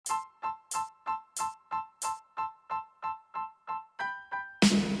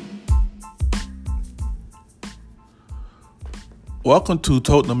Welcome to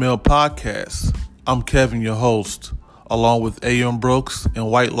Tote the Mail Podcast. I'm Kevin, your host, along with A.M. Brooks and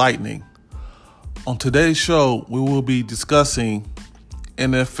White Lightning. On today's show, we will be discussing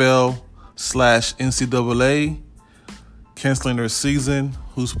NFL/NCAA, canceling their season,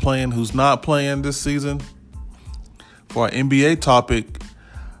 who's playing, who's not playing this season. For our NBA topic,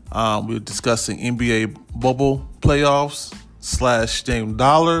 we're discussing NBA bubble playoffs / Dame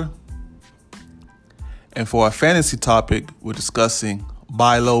Dollar. And for our fantasy topic, we're discussing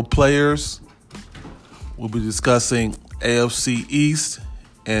buy low players. We'll be discussing AFC East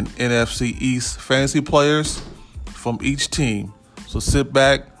and NFC East fantasy players from each team. So sit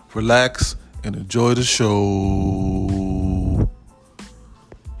back, relax, and enjoy the show.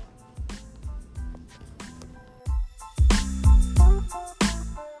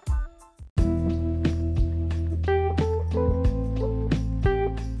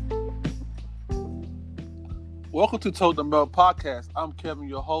 Welcome to Tote the Mail Podcast. I'm Kevin,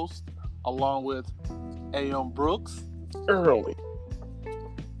 your host, along with A.M. Brooks, Early,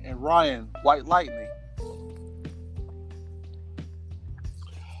 and Ryan, White Lightning.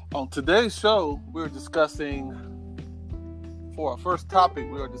 On today's show, we're discussing, for our first topic,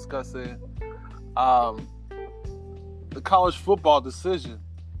 we are discussing the college football decision.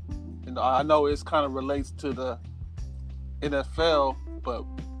 And I know it kind of relates to the NFL, but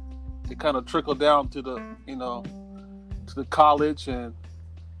it kind of trickled down to the, to the college and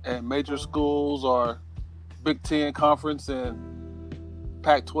major schools or Big Ten conference and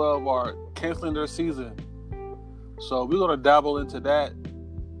Pac-12 are canceling their season. So we're going to dabble into that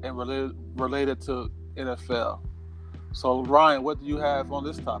and relate it to NFL. So Ryan, what do you have on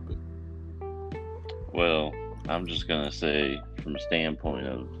this topic? Well, I'm just going to say from a standpoint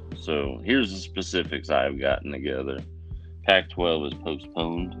of, so here's the specifics I've gotten together. Pac-12 is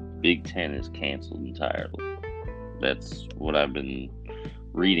postponed. Big Ten is canceled entirely. That's what I've been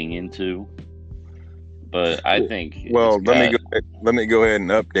reading into. But I think... Well, let me go ahead and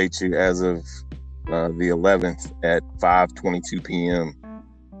update you. As of the 11th at 5:22 p.m.,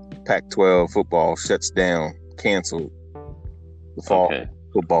 Pac-12 football shuts down, canceled the fall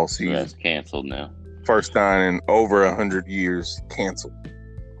football season. That's canceled now. First time in over 100 years, canceled.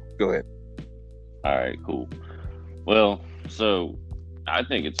 Go ahead. All right, cool. Well, so I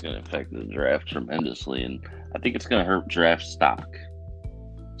think it's going to affect the draft tremendously, and I think it's going to hurt draft stock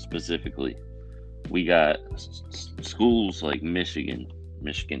specifically. We got schools like Michigan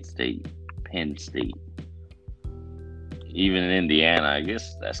State, Penn State, even in Indiana. I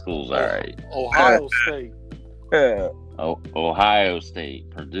guess that school's all right. Ohio State. Ohio State,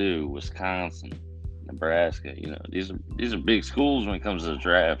 Purdue, Wisconsin, Nebraska. These are big schools when it comes to the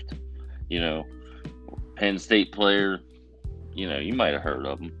draft. Penn State player, you might have heard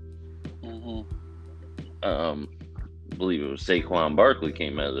of them. Mm-hmm. I believe it was Saquon Barkley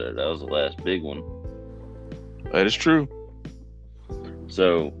came out of there. That was the last big one. That is true.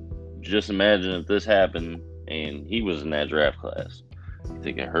 So, just imagine if this happened and he was in that draft class. You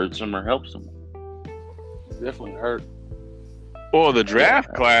think it hurts him or helps him? Definitely hurt. Well, the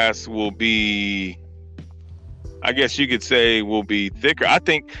draft class will be, I guess you could say, will be thicker. I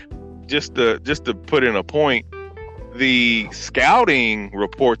think just to put in a point, the scouting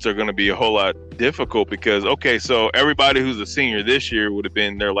reports are going to be a whole lot difficult because, so everybody who's a senior this year would have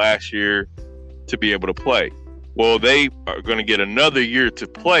been their last year to be able to play. Well, they are going to get another year to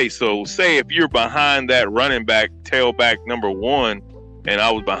play. So say if you're behind that running back, tailback number one, and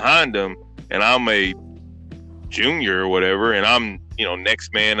I was behind him and I'm a junior or whatever, and I'm,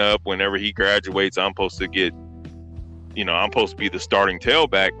 next man up whenever he graduates, I'm supposed to get, I'm supposed to be the starting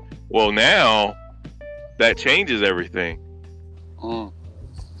tailback. Well, now that changes everything.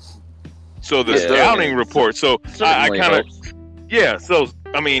 So the scouting report. So I kind of, So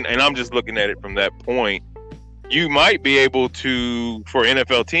and I'm just looking at it from that point. You might be able to, for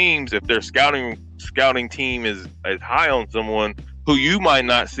NFL teams, if their scouting team is high on someone who you might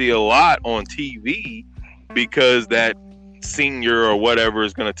not see a lot on TV because that senior or whatever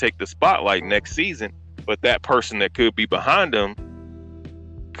is going to take the spotlight next season, but that person that could be behind them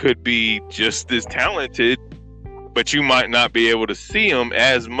could be just as talented, but you might not be able to see them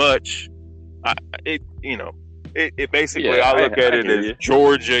as much. It basically, I look at it as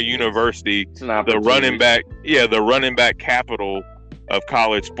Georgia University, the running back capital of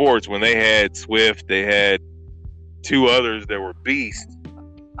college sports. When they had Swift, they had two others that were beasts.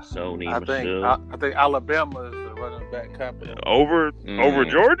 Sony, I think Alabama is the running back capital over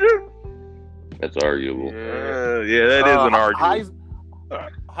Georgia. That's arguable. That is an argument.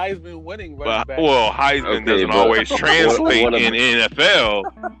 Heisman winning running back. Well, Heisman doesn't always translate in NFL.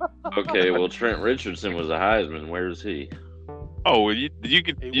 Okay, well, Trent Richardson was a Heisman. Where is he? Oh, you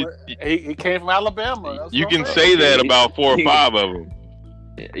could. He came from Alabama. You can say that about 4 or 5 of them.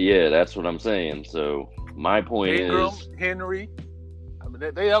 Yeah, that's what I'm saying. So my point is Henry. I mean,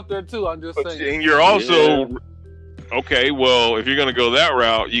 they up there too. I'm just saying. And you're also okay. Well, if you're going to go that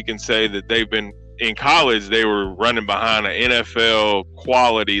route, you can say that they've been in college. They were running behind an NFL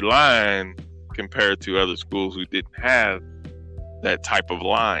quality line compared to other schools who didn't have that type of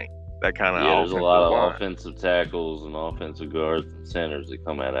line. That kind of there's a lot of offensive tackles and offensive guards and centers that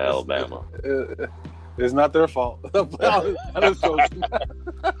come out of Alabama. It's not their fault. All right.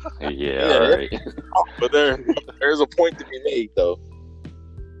 But there's a point to be made, though.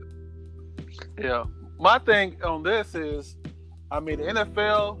 Yeah. My thing on this is, I mean, the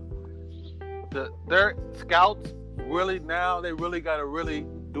NFL, their scouts really now, they really got to really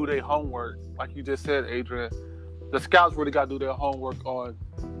do their homework. Like you just said, Adrian, the scouts really got to do their homework on,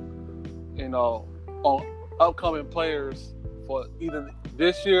 on upcoming players for either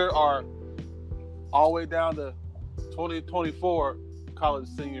this year or all the way down to 2024 college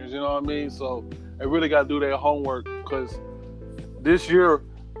seniors, you know what I mean? So they really got to do their homework because this year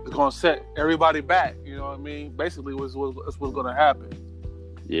is going to set everybody back, you know what I mean? Basically, what's going to happen.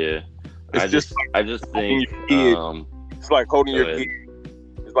 Yeah. I just think it's like holding your kid.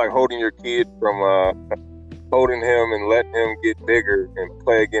 It's like holding your kid from holding him and letting him get bigger and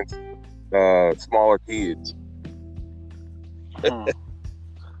play against smaller kids.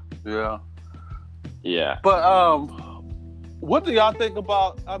 Yeah. Yeah. But what do y'all think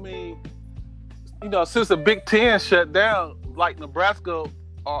about, I mean, since the Big Ten shut down, like Nebraska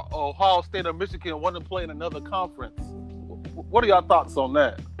or Ohio State or Michigan want to play in another conference. What are y'all thoughts on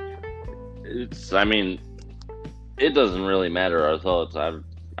that? It doesn't really matter our thoughts. I've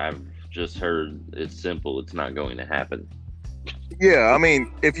just heard it's simple. It's not going to happen. Yeah, I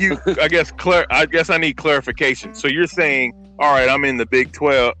mean, I guess I need clarification. So you're saying, all right, I'm in the Big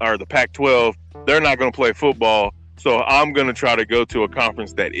 12 or the Pac-12. They're not going to play football, so I'm going to try to go to a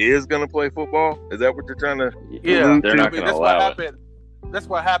conference that is going to play football. Is that what you're trying to? Yeah, they're not going to allow it. That's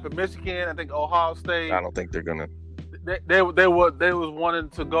what happened. Michigan, I think Ohio State. I don't think they're going to. They was wanting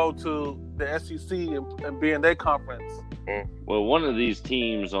to go to the SEC and be in their conference. Well, one of these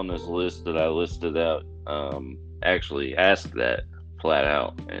teams on this list that I listed out actually asked that flat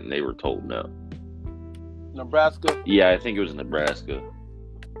out, and they were told no. Nebraska? Yeah, I think it was Nebraska.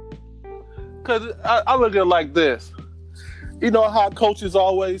 Because I look at it like this. You know how coaches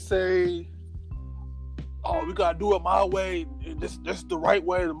always say, oh, we got to do it my way. This is the right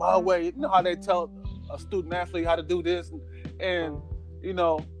way, my way. You know how they tell a student athlete how to do this, and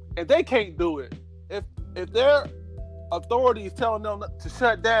they can't do it. If their authority is telling them to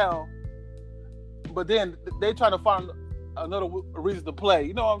shut down, but then they trying to find another reason to play.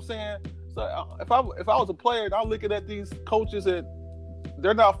 You know what I'm saying? So if I was a player and I'm looking at these coaches and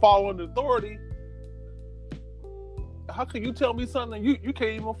they're not following the authority, how can you tell me something you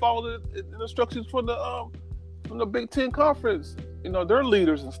can't even follow the instructions from the Big Ten Conference? They're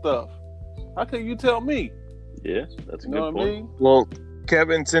leaders and stuff. How can you tell me? Yeah, that's a good point. I mean? Well,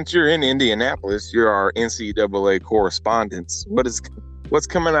 Kevin, since you're in Indianapolis, you're our NCAA correspondent. What's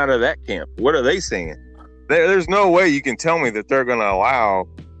coming out of that camp? What are they saying? There's no way you can tell me that they're going to allow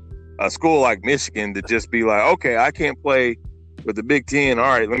a school like Michigan to just be like, okay, I can't play with the Big Ten. All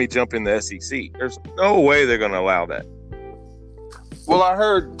right, let me jump in the SEC. There's no way they're going to allow that. Well, I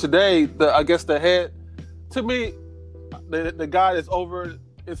heard today I guess the head, to me, the guy that's over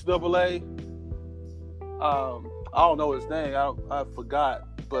NCAA, I don't know his name. I forgot,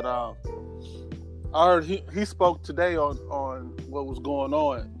 but I heard he spoke today on what was going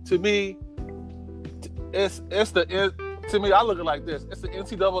on. To me, to me, I look at it like this. It's the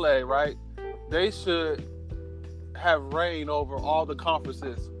NCAA, right? They should have reign over all the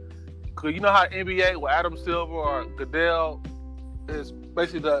conferences. Cause you know how NBA with Adam Silver or Goodell is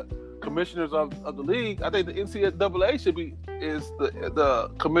basically the commissioners of the league. I think the NCAA is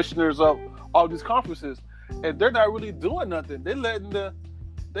the commissioners of all these conferences, and they're not really doing nothing. They letting the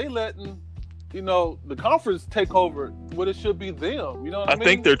conference take over when it should be them. You know what I mean? I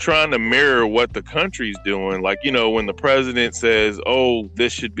think they're trying to mirror what the country's doing. Like, when the president says, "Oh,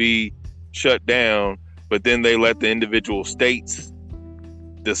 this should be shut down," but then they let the individual states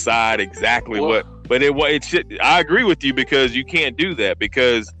decide exactly what. But it should. I agree with you because you can't do that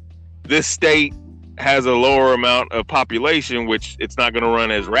because this state has a lower amount of population, which it's not going to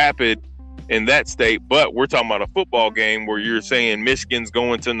run as rapid in that state. But we're talking about a football game where you're saying Michigan's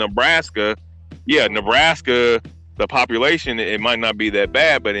going to Nebraska. Yeah, Nebraska, the population, it might not be that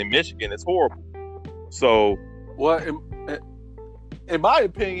bad, but in Michigan, it's horrible. So, well, in my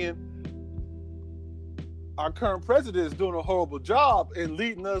opinion, our current president is doing a horrible job in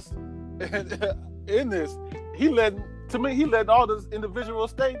leading us in this. He letting all the individual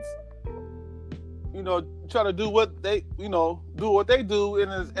states, try to do what they do,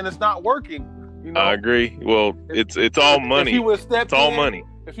 and it's not working. I agree. Well, it's all money. It's all money.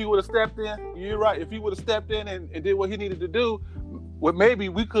 If he would have stepped in, you're right. If he would have stepped in and did what he needed to do, maybe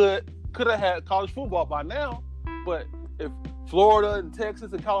we could have had college football by now. But if Florida and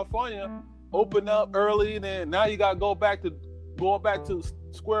Texas and California open up early, and then now you got to going back to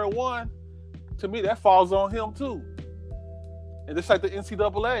square one, to me that falls on him too. And just like the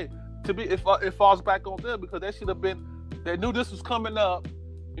NCAA, to me it falls back on them, because they should have been. They knew this was coming up.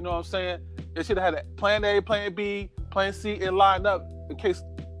 You know what I'm saying? They should have had a plan A, plan B, plan C, and lined up in case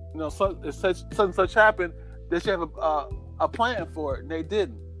such and such happened. They should have a plan for it, and they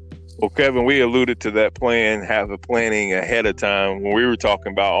didn't. Well, Kevin, we alluded to that plan, have a planning ahead of time when we were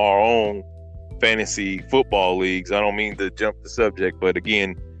talking about our own fantasy football leagues. I don't mean to jump the subject, but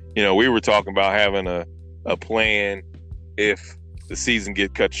again, we were talking about having a plan if the season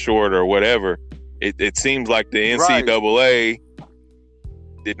get cut short or whatever. It seems like the NCAA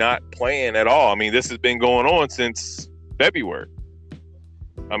did not plan at all. I mean, this has been going on since February.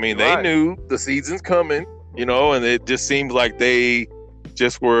 I mean, they knew the season's coming, and it just seems like they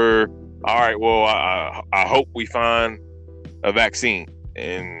just were, all right, well, I hope we find a vaccine.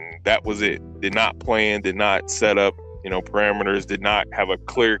 And that was it. Did not plan, did not set up, parameters, did not have a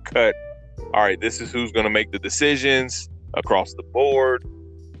clear cut. All right, this is who's going to make the decisions across the board.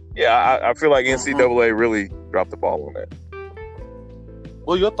 Yeah, I feel like NCAA really dropped the ball on that.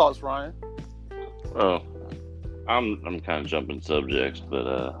 What are your thoughts, Ryan? Oh, I'm kind of jumping subjects, but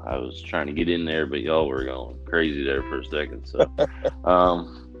I was trying to get in there, but y'all were going crazy there for a second. So,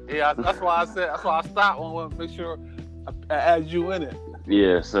 yeah, that's why I said. That's why I stopped. I want to make sure I add you in it.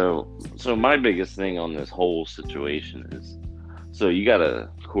 Yeah. So my biggest thing on this whole situation is, so you got a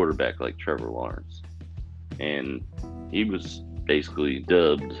quarterback like Trevor Lawrence, and he was basically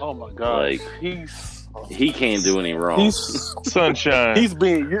dubbed. Oh my God! Like he can't do any wrong. He's sunshine. He's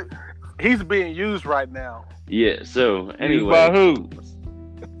being used right now. Yeah. So anyway, used by who?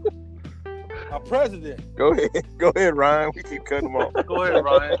 Our president. Go ahead, Ryan. We keep cutting him off. Go ahead,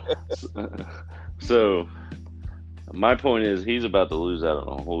 Ryan. So my point is, he's about to lose out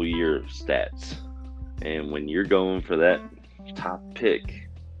on a whole year of stats, and when you're going for that top pick,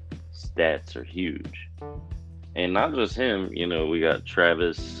 stats are huge. And not just him, we got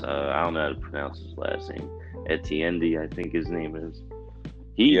Travis, I don't know how to pronounce his last name, Etienne, I think his name is.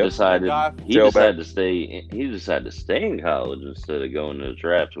 He decided to stay in college instead of going to the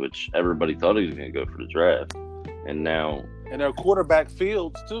draft, which everybody thought he was going to go for the draft. And now, and their quarterback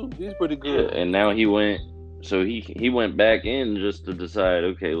Fields too, he's pretty good. Yeah, and now he went back in just to decide,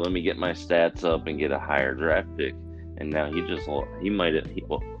 okay, let me get my stats up and get a higher draft pick. And now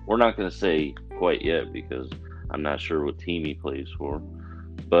we're not going to say quite yet because I'm not sure what team he plays for,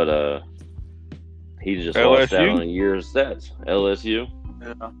 but he just lost out on a year of stats. LSU.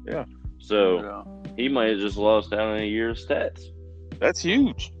 Yeah. So he might have just lost out on a year of stats. That's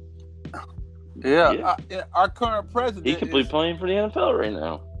huge. Yeah. Our current president. He could be playing for the NFL right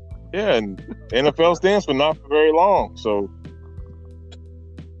now. Yeah, and NFL stands for not for very long. So.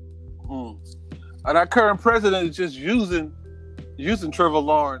 And our current president is just using Trevor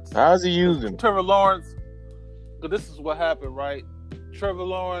Lawrence. How's he using Trevor Lawrence? This is what happened, right? Trevor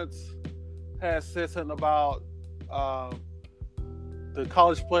Lawrence has said something about the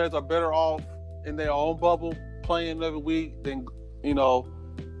college players are better off in their own bubble playing every week than going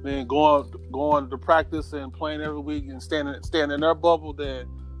to practice and playing every week and staying in their bubble than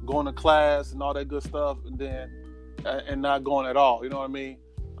going to class and all that good stuff and not going at all. You know what I mean?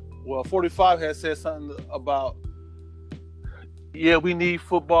 Well, 45 has said something about, yeah, we need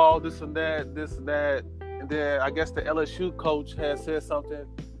football, this and that. And then I guess the LSU coach has said something.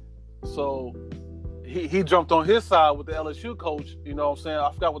 So he jumped on his side with the LSU coach. You know what I'm saying?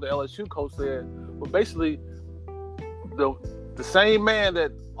 I forgot what the LSU coach said. But basically, the same man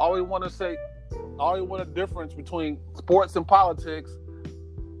that always want a difference between sports and politics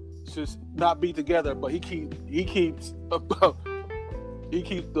should not be together. But he keeps the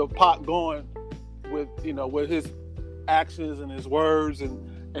pot going with his actions and his words, and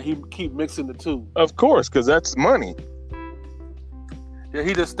he keep mixing the two. Of course, because that's money. Yeah,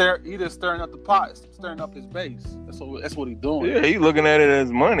 he just stirring up the pot, stirring up his base. That's what he's doing. Yeah, he's looking at it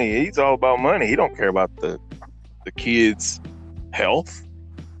as money. He's all about money. He don't care about the kids' health.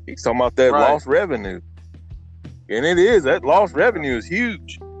 He's talking about that lost revenue. And that lost revenue is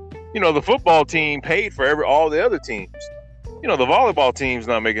huge. The football team paid for all the other teams. The volleyball team's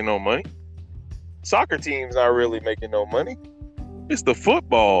not making no money. Soccer teams not really making no money. It's the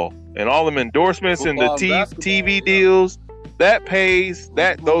football and all them endorsements Football and the and TV deals that pays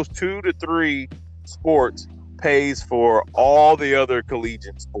those 2 to 3 sports pays for all the other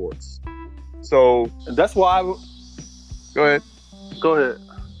collegiate sports. So and that's why. Go ahead.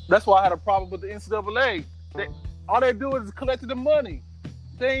 That's why I had a problem with the NCAA. All they do is collecting the money.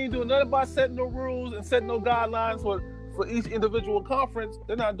 They ain't doing nothing about setting no rules and setting no guidelines for each individual conference.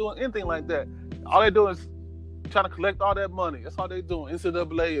 They're not doing anything like that. All they do is trying to collect all that money. That's all they doing.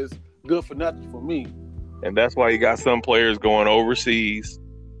 NCAA is good for nothing for me. And that's why you got some players going overseas,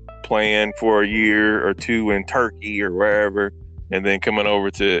 playing for a year or two in Turkey or wherever, and then coming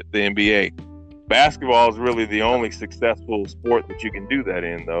over to the NBA. Basketball is really the only successful sport that you can do that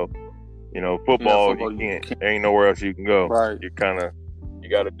in, though. Football, you can't. There ain't nowhere else you can go. Right. You got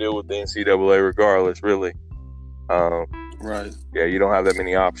to deal with the NCAA regardless, really. Right. Yeah, you don't have that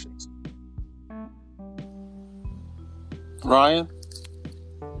many options. Ryan?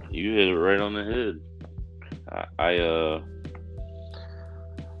 You hit it right on the head.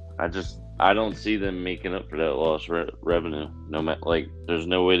 I don't see them making up for that lost revenue. No matter, there's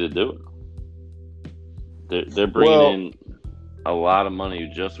no way to do it. They're bringing in a lot of money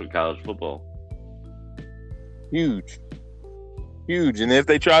just with college football. Huge. And if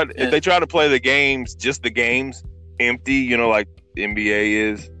they try to play the games, just the games, empty, like the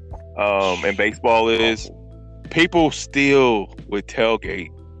NBA is, and baseball is, people still would tailgate,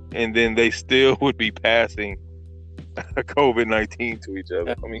 and then they still would be passing COVID-19 to each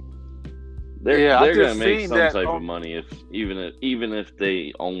other. I mean, they're gonna make some type of money even if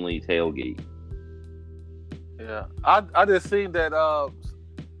they only tailgate. Yeah, I just seen that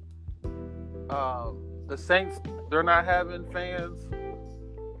the Saints, they're not having fans,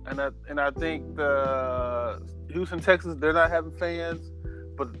 and I think the Houston Texans, they're not having fans,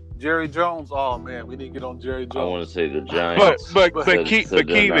 but Jerry Jones, oh man, we need to get on Jerry Jones. I want to say the Giants, but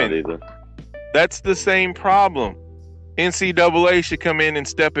Kevin, that's the same problem. NCAA should come in and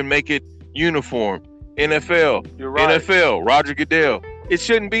step and make it uniform. NFL, you're right. NFL, Roger Goodell. It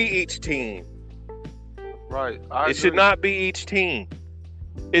shouldn't be each team. Right. It should not be each team.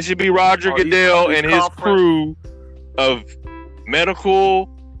 It should be Roger Goodell and his crew of medical,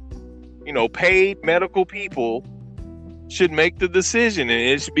 paid medical people should make the decision, and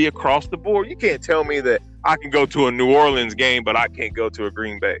it should be across the board. You can't tell me that I can go to a New Orleans game, but I can't go to a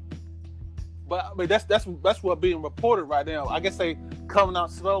Green Bay. But I mean, that's what's being reported right now. I guess they coming out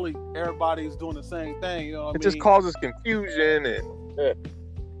slowly. Everybody's doing the same thing. You know what I mean? Just causes confusion and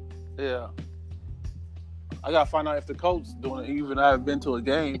yeah. I gotta find out if the Colts doing it. Even I haven't been to a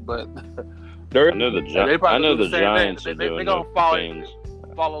game, but I know the Giants are doing they're gonna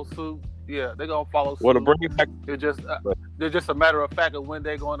follow suit. Yeah, they're gonna follow suit. Well, to bring it back, they're just a matter of fact of when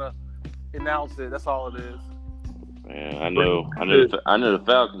they're gonna announce it. That's all it is. Yeah, I know the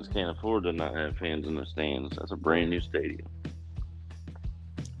Falcons can't afford to not have fans in the stands. That's a brand new stadium.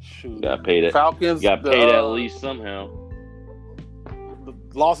 Shoot, got paid it. Falcons got paid at least somehow. The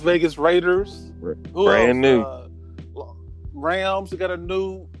Las Vegas Raiders, brand new. Rams got a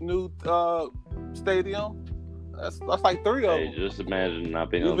new stadium. That's like 3 of them. Hey, just imagine not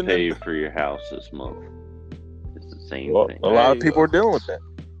being able to pay for your house this month. It's the same thing. A lot of people are dealing with that.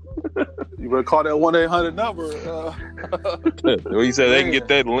 You better call that 1-800 number. You said they can get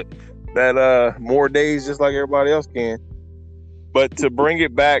that more days just like everybody else can. But to bring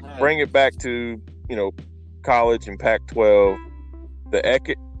it back to college and Pac-12, the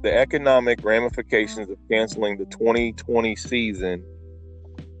economic ramifications of canceling the 2020 season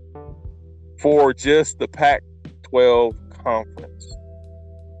for just the Pac-12 conference,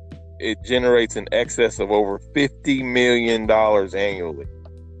 it generates an excess of over $50 million annually.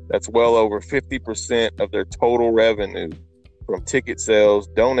 That's well over 50% of their total revenue from ticket sales,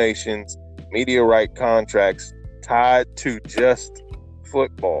 donations, media right contracts tied to just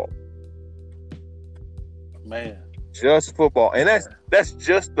football. Man. Just football. And that's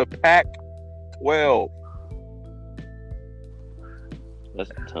just the Pac-12. That's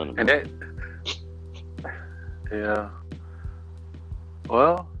a ton of money. Yeah.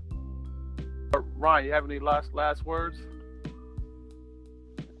 Well, Ryan, you have any last words?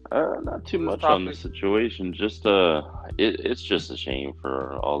 Not too much on the situation. Just it's just a shame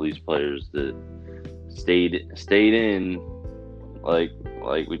for all these players that stayed in, like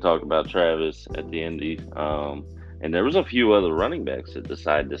we talked about Travis at the Indy, and there was a few other running backs that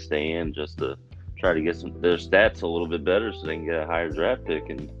decided to stay in just to try to get their stats a little bit better so they can get a higher draft pick,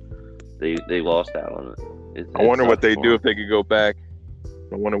 and they lost out on it. I wonder what they'd do if they could go back.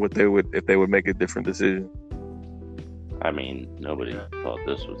 I wonder what if they would make a different decision. I mean, nobody thought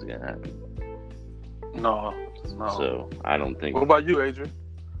this was going to happen. No. So I don't think. What about you, Adrian?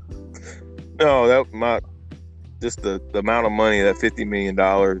 No, just the amount of money, that $50 million.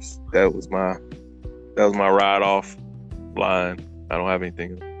 That was my ride off line. I don't have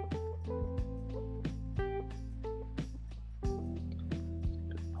anything.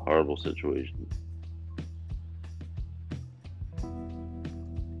 Horrible situation.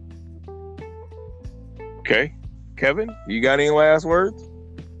 Okay, Kevin, you got any last words?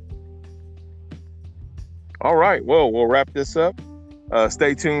 All right, well, we'll wrap this up.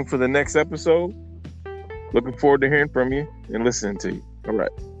 Stay tuned for the next episode. Looking forward to hearing from you and listening to you. All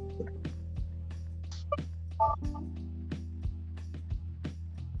right.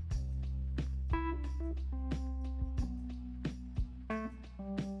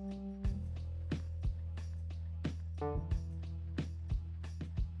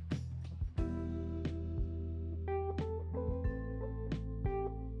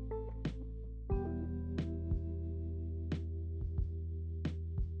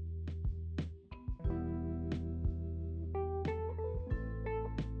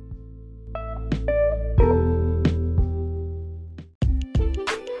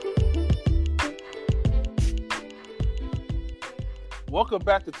 Welcome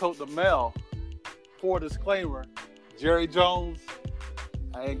back to Tote the Mail. For a disclaimer, Jerry Jones,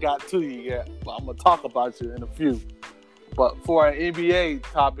 I ain't got to you yet, but I'm going to talk about you in a few. But for our NBA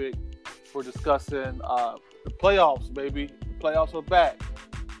topic, we're discussing the playoffs, baby. The playoffs are back.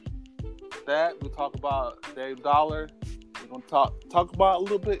 That, we'll talk about Dave Dollar. We're going to talk about a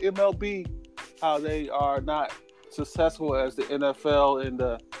little bit MLB, how they are not successful as the NFL and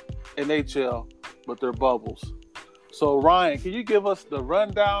the NHL, but they're bubbles. So, Ryan, can you give us the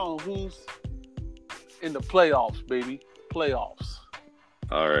rundown on who's in the playoffs, baby? Playoffs.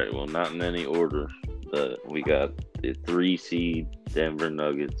 All right. Well, not in any order. We got the 3 seed Denver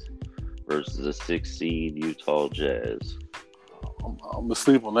Nuggets versus the 6 seed Utah Jazz. I'm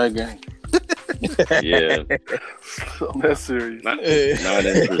asleep on that game. Yeah. On that series. Not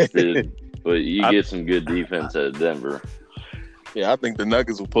interested, but you get some good defense at Denver. Yeah, I think the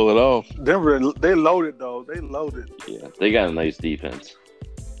Nuggets will pull it off. Denver, they loaded, though. They loaded. Yeah, they got a nice defense.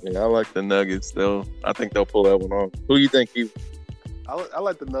 Yeah, I like the Nuggets. I think they'll pull that one off. Who do you think you? I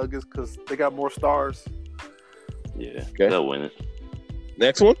like the Nuggets because they got more stars. Yeah, okay. They'll win it.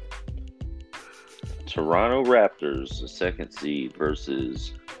 Next one. Toronto Raptors, the 2nd seed,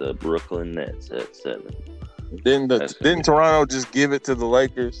 versus the Brooklyn Nets at 7. Didn't Toronto just give it to the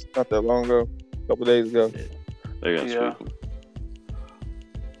Lakers not that long ago? A couple days ago. Yeah. They're gonna sweep them.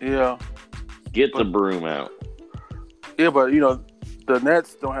 Yeah. Get the broom out. Yeah, but the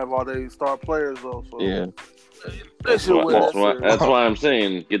Nets don't have all their star players though. So yeah. They should win that series. That's why I'm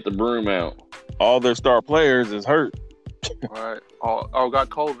saying get the broom out. All their star players is hurt. All right. All got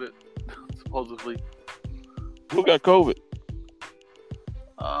COVID, supposedly. Who got COVID?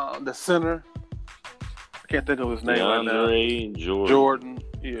 The center. I can't think of his name right now. Jordan.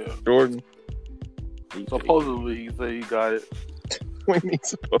 Yeah. Jordan. Supposedly he said he got it.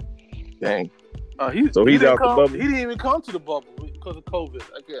 Dang. He's out the bubble. He didn't even come to the bubble because of COVID,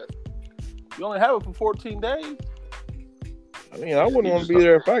 I guess. You only have it for 14 days. I mean, I wouldn't want to be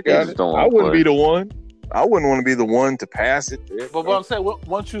there if I got it. I wouldn't be the one. I wouldn't want to be the one to pass it. But what I'm saying,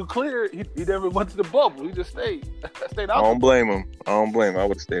 once you clear, he never went to the bubble. He just stayed out. I don't blame him. I would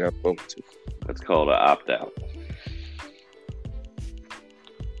have stayed out the bubble too. That's called an opt-out.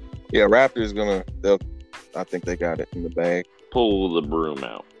 Yeah, Raptors I think they got it in the bag. Pull the broom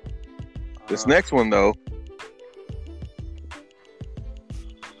out. This next one, though.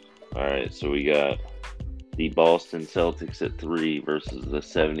 All right, so we got the Boston Celtics at 3 versus the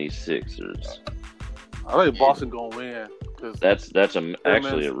 76ers. I think Boston gonna win because that's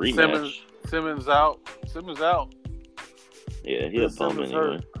actually a rematch. Simmons out. Yeah, he a bum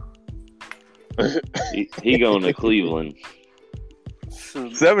anyway. he going to Cleveland.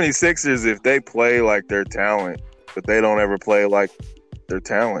 76ers, if they play like their talent, but they don't ever play like their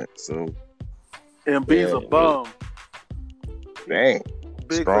talent. So Embiid's a bum. Dang.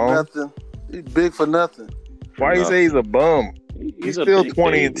 Big strong. For nothing. He's big for nothing. Why you say he's a bum? He's still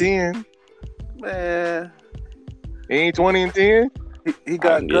 20 and 10. Man. He ain't 20 and 10? He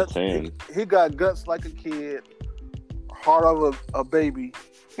got guts. He got guts like a kid. Heart of a baby.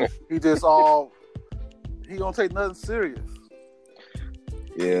 He just he don't take nothing serious.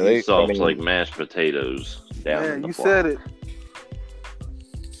 Yeah, he soft like mashed potatoes down in the you block. said it.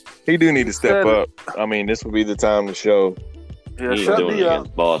 He do need to step up. I mean, this would be the time to show. Yeah, he's doing it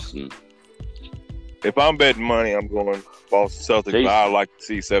against Boston. If I'm betting money, I'm going Boston Celtics, but I'd like to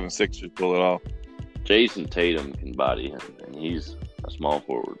see 76ers pull it off. Jason Tatum can body him, and he's a small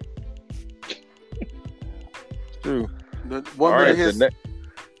forward. True. One All minute right, his. That's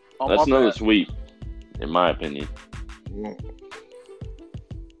another bad. sweep, in my opinion.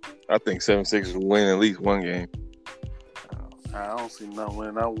 I think 76ers will win at least one game. I don't see no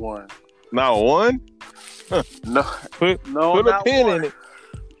win. Not one. Not one? No. Put a not pin one. in it.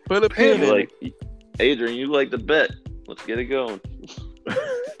 Put a pin in it. Adrian, you like to bet. Let's get it going.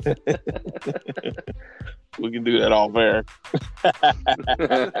 We can do that off air.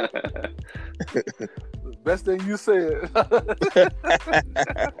 Best thing you said.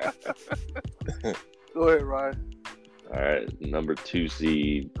 Go ahead, Ryan. All right, number 2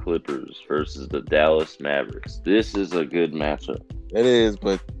 seed Clippers versus the Dallas Mavericks. This is a good matchup. It is,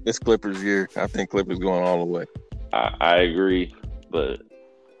 but it's Clippers year. I think Clippers going all the way. I agree, but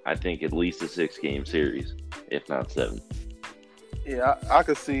I think at least a 6-game series, if not 7. Yeah, I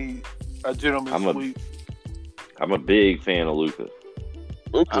could see a gentleman's sweep. I'm a big fan of Luka.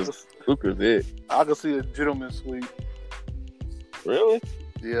 Luka's it. I could see a gentleman's sweep. Really?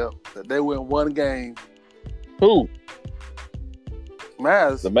 Yeah, they win one game. Who?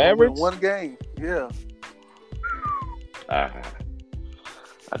 Mavs. The Mavericks? Win one game. Yeah. I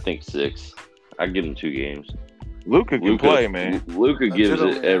think 6. I give him 2 games. Luka can play, man. Luka gives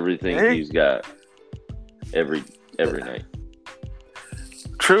it everything he's got every night.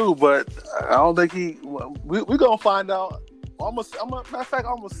 True, but I don't think we're gonna find out. Matter of fact,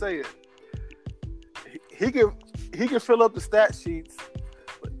 I'm gonna say it. He can fill up the stat sheets,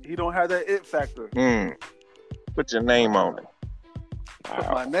 but he don't have that it factor. Put your name on it.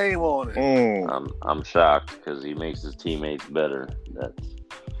 Put my name on it. I'm shocked because he makes his teammates better.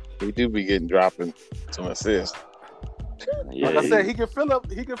 He do be dropping some assists. Yeah, like I said, he can fill up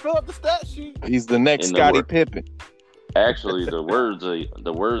the stat sheet. He's the next Scottie Pippen. Actually, the words of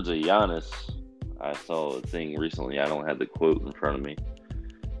Giannis, I saw a thing recently. I don't have the quote in front of me,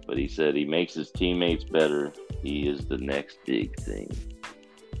 but he said he makes his teammates better. He is the next big thing.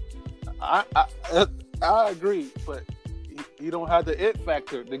 I agree, but he don't have the it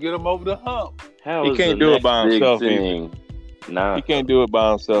factor to get him over the hump. He can't do it by himself. He can't do it by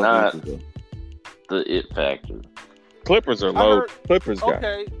himself. Not the it factor. Clippers are low. Clippers got.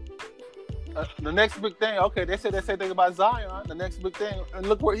 Okay. The next big thing. Okay, they said the same thing about Zion. The next big thing, and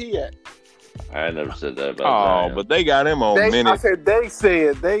look where he at. I never said that about Zion. But they got him on minute. I said they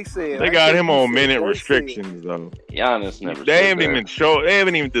said. They got him on minute restrictions though. Giannis never. They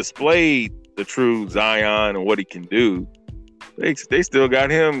haven't even displayed the true Zion and what he can do. They still got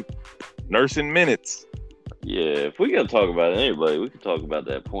him nursing minutes. Yeah, if we gotta talk about anybody, we could talk about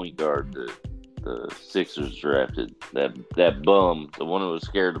that point guard that the Sixers drafted. That bum, the one who was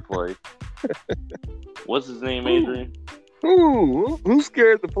scared to play. What's his name, Adrian? Who's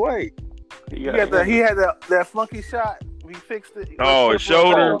scared to play? He had that funky shot. He fixed it. His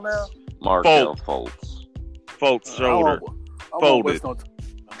shoulder. Markelle Fultz. Fultz shoulder. Folded.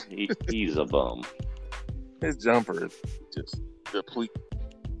 He's a bum. His jumper is just complete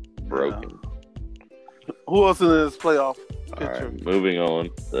broken. Yeah. Who else in this playoff picture? All right, moving on.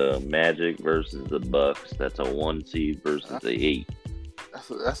 The Magic versus the Bucks. That's a 1 seed versus the 8.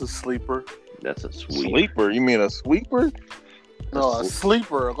 That's a sleeper. That's a sweep. Sleeper? You mean a sweeper? No, a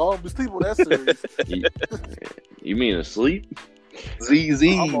sleeper. I'm going to be sleeping on that series. You mean a sleep? ZZ.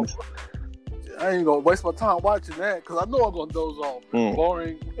 I ain't going to waste my time watching that because I know I'm going to doze off.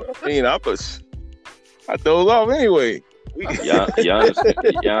 Boring. I doze off anyway.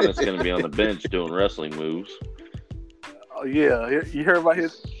 Giannis going to be on the bench doing wrestling moves. Oh, yeah. You heard about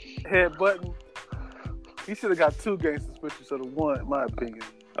his head button? He should have got 2 game suspension instead of 1, in my opinion.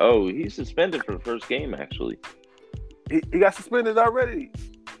 Oh, he's suspended for the first game, actually. He got suspended already.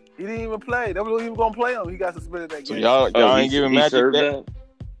 He didn't even play. They wasn't even going to play him. He got suspended that game. So y'all ain't giving Magic that?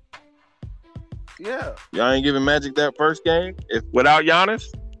 Yeah. Y'all ain't giving Magic that first game without Giannis?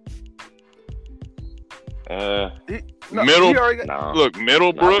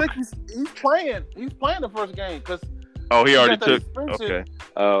 Middlebrook. I think he's playing. He's playing the first game because. Oh, he already took. Okay.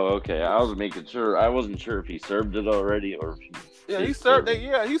 Oh, okay. I was making sure. I wasn't sure if he served it already or if he. Yeah, he served it.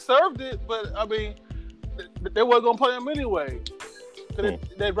 Yeah, he served it. But I mean, they weren't gonna play him anyway. Cause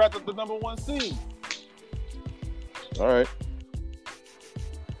they wrapped up the number 1 seed. All right.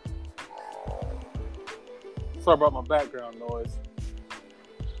 Sorry about my background noise.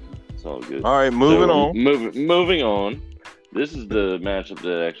 It's all good. All right, moving on. Moving on. This is the matchup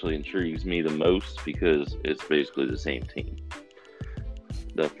that actually intrigues me the most because it's basically the same team.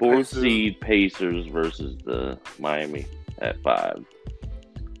 The 4th seed Pacers versus the Miami at 5.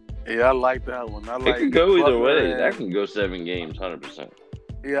 Yeah, I like that one. It can go either way. That can go 7 games, 100%.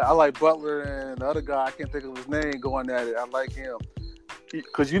 Yeah, I like Butler and the other guy. I can't think of his name going at it. I like him.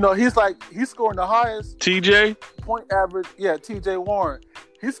 because he's scoring the highest TJ point average. Yeah, TJ Warren.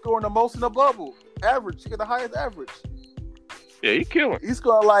 He's scoring the most in the bubble. Average. He got the highest average. Yeah, he's killing. He's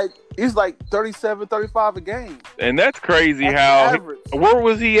scoring he's 37, 35 a game. And that's crazy. Where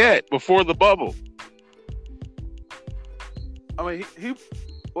was he at before the bubble? I mean,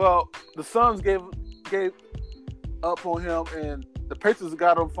 the Suns gave up on him, and the Pacers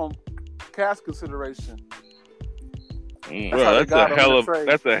got him from cash consideration. Well, that's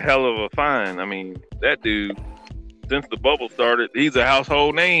a hell of a fine. I mean, that dude, since the bubble started, he's a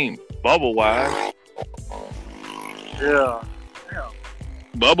household name, bubble-wise. Yeah.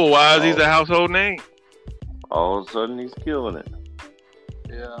 Bubble-wise, he's a household name. All of a sudden, he's killing it.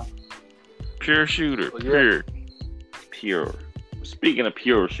 Yeah. Pure shooter. Well, yeah. Pure. Speaking of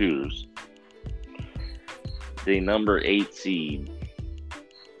pure shooters, the number 8 seed.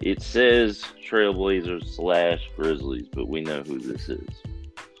 It says Trailblazers / Grizzlies, but we know who this is.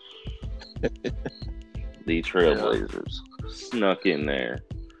 The Trailblazers snuck in there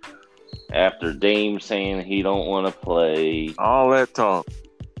after Dame saying he don't want to play. All that talk.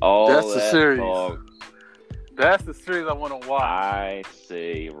 That's the series. That's the series I want to watch. I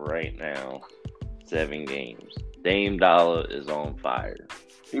say right now, 7 games. Dame Dollar is on fire.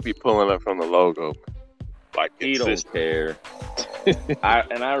 He be pulling up from the logo. Like he don't care.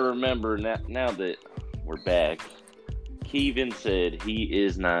 I remember now that we're back, Kevin said he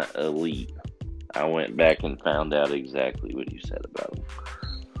is not elite. I went back and found out exactly what you said about him.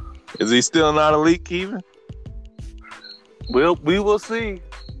 Is he still not elite, Kevin? Well, we will see.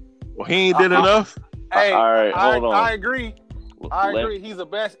 Well, he ain't did enough. Hey, all right, hold on. I agree. I agree. He's the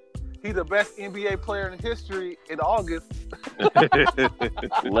best NBA player in history in August.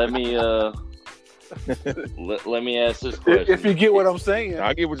 Let me let me ask this question. If you get what I'm saying.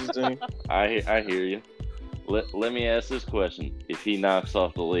 I get what you're saying. I hear you. Let me ask this question. If he knocks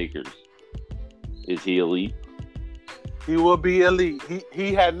off the Lakers, is he elite? He will be elite.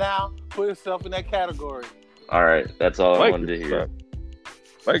 He had now put himself in that category. All right. That's all I wanted to hear.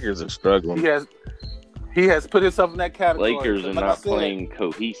 Lakers are struggling. He has put himself in that category. Lakers are not playing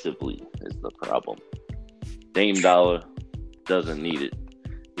cohesively is the problem. Dame Dollar doesn't need it.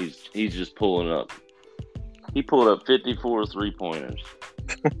 He's just pulling up. He pulled up 54 3-pointers.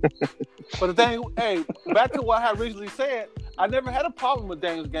 But the thing, back to what I originally said, I never had a problem with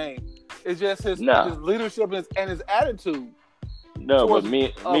Dame's game. It's just his leadership and his attitude. No, but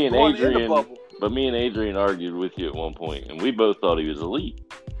me and Adrian argued with you at one point, and we both thought he was elite.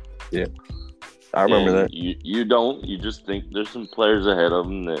 Yeah, I remember that. You don't. You just think there's some players ahead of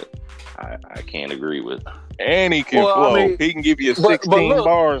him that I can't agree with. And he can flow. I mean, he can give you 16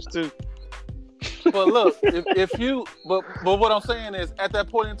 bars too. But look, if you but what I'm saying is, at that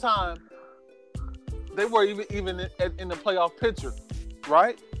point in time, they were even in the playoff picture,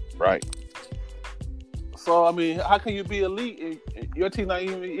 right? Right. So I mean, how can you be elite? Your team not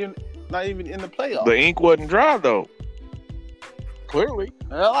even in the playoffs. The ink wasn't dry though. Clearly.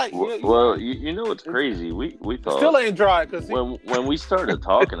 Well, you know what's crazy? We thought still ain't dry because when we started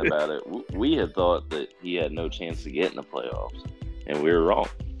talking about it, we had thought that he had no chance to get in the playoffs, and we were wrong.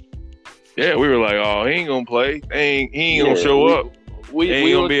 Yeah, we were like, "Oh, he ain't gonna play. He ain't gonna show up. We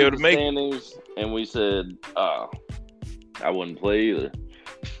ain't gonna be able to make it." And we said, "I wouldn't play either."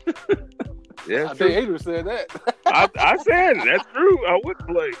 Yeah, I think Adrian said that. I said it. That's true. I wouldn't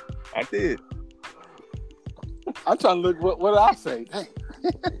play. I did. I'm trying to look. What did I say? Dang.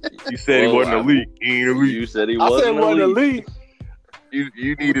 You said he wasn't elite. He ain't elite. You said he wasn't elite. You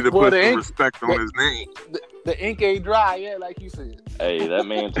needed to put some respect on his name. The ink ain't dry yet, like you said. Hey, that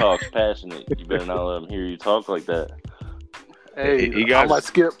man talks passionate. You better not let him hear you talk like that. Hey, I might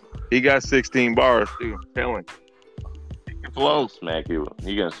skip. He got 16 bars too. I'm telling you. He can flow.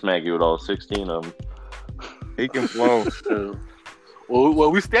 He gonna smack you with all 16 of them. He can flow.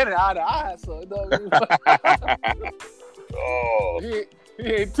 Well, we standing eye to eye, so it doesn't. He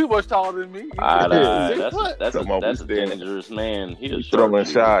ain't too much taller than me. That's a dangerous man. He's throwing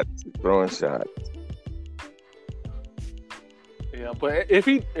shots. Yeah, but if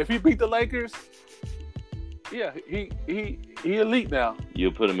he beat the Lakers, yeah, he elite now.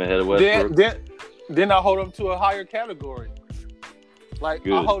 You'll put him ahead of Westbrook. Then I hold him to a higher category. Like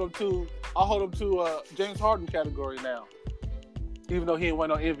I hold him to James Harden category now. Even though he ain't won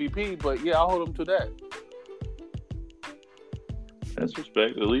no MVP, but yeah, I hold him to that. That's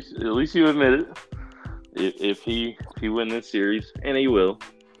respect. At least you admit it. If he win this series, and he will,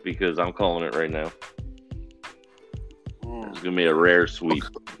 because I'm calling it right now. It's gonna be a rare sweep,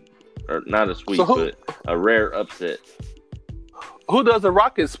 or not a sweep, but a rare upset. Who does the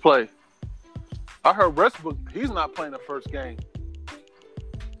Rockets play? I heard Westbrook. He's not playing the first game.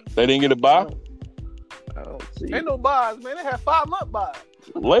 They didn't get a bye? I don't see. Ain't no buys, man. They had 5-month buys.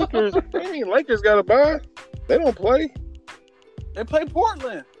 Lakers, Lakers got a bye. They don't play. They play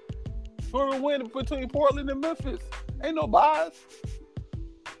Portland. For the win between Portland and Memphis. Ain't no buys.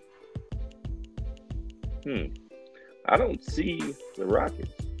 I don't see the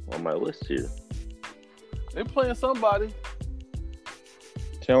Rockets on my list here. They playing somebody.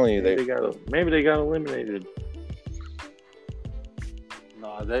 Telling you, Maybe they got eliminated.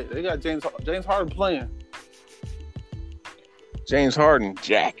 Nah, they got James Harden playing. James Harden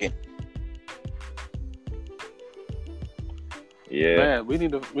jacking. Yeah, Man, we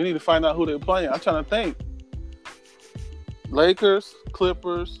need to find out who they're playing. I'm trying to think. Lakers,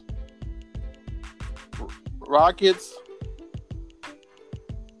 Clippers, Rockets.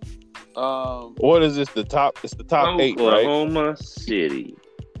 What is this? It's the top 8, right? Oklahoma City.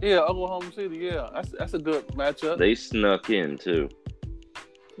 Yeah, Oklahoma City. Yeah, that's a good matchup. They snuck in too.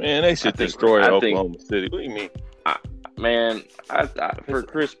 Man, they should destroy Oklahoma City. What do you mean? Man, for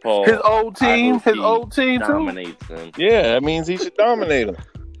Chris Paul, his old team too. dominates them. Yeah, that means he should dominate them.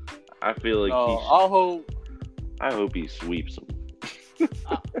 I feel like I hope he sweeps them.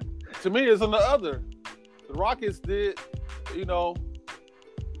 To me, it's on the other. The Rockets did, I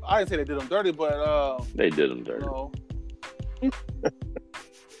didn't say they did them dirty, but they did them dirty.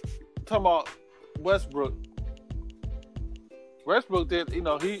 Talking about Westbrook. Westbrook did, he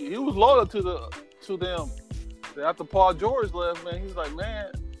was loyal to them. After Paul George left, man, he's like,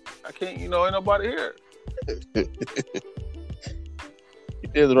 man, I can't, ain't nobody here. He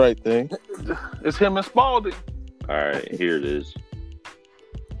did the right thing. It's him and Spalding. All right, here it is.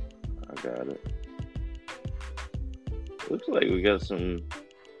 I got it. Looks like we got some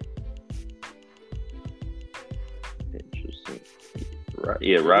interesting.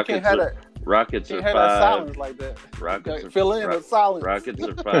 Rockets are 5. Silence like that. Rockets fill in the silence. Rockets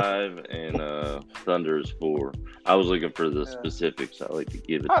are 5 and Thunder is 4. I was looking for the specifics. I like to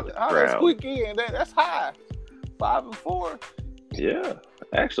give it to the crowd. That squeak in? That's high. 5 and 4. Yeah,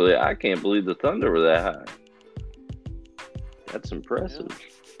 actually, I can't believe the Thunder were that high. That's impressive.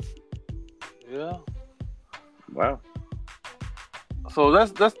 Yeah. Wow. So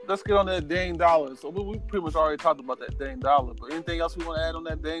let's get on that Dame Dollar. So we pretty much already talked about that Dame Dollar. But anything else we want to add on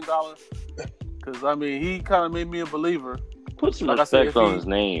that Dame Dollar? Because he kind of made me a believer. Put some respect on his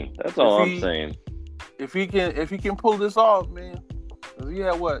name. That's all I'm saying. If he can pull this off, man. Because he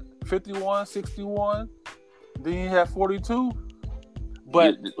had 51, 61. Then he had 42.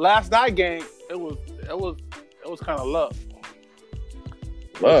 But last night game, it was kind of luck.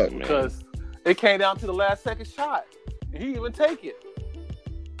 Luck, because it came down to the last second shot, and he didn't even take it.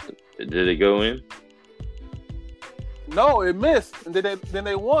 Did it go in? No, it missed, and then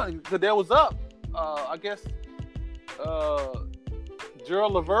they won because they was up. I guess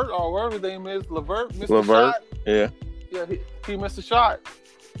Gerald Levert or whatever his name is, Levert missed the shot. Yeah, he missed a shot,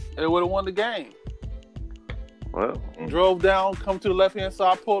 and it would have won the game. Well, drove down, come to the left hand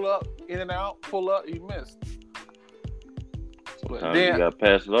side, pull up, in and out, pull up, he missed. But then you got to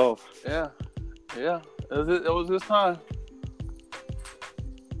pass it off. Yeah, it was his time.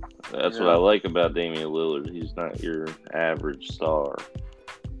 That's what I like about Damian Lillard. He's not your average star.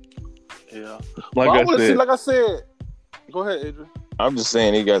 Yeah. Like I said, go ahead, Adrian. I'm just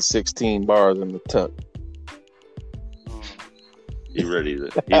saying he got 16 bars in the tuck. He ready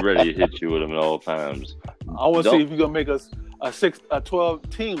to hit you with them at all times. I want to see if you're gonna make us a 12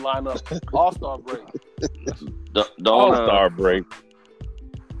 team lineup All-Star break. All-Star break.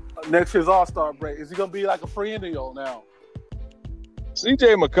 Next year's All-Star break. Is he gonna be like a perennial now?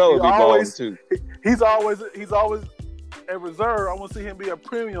 CJ McCullough be balling too. He's always a reserve. I want to see him be a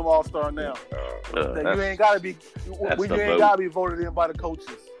premium All-Star now. You ain't gotta be voted in by the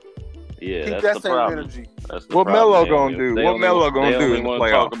coaches. Yeah, keep that's that the same problem. energy. What Melo gonna do? What Melo gonna do in the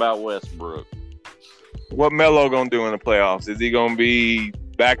playoffs? Talk about Westbrook. What Melo gonna do in the playoffs? Is he gonna be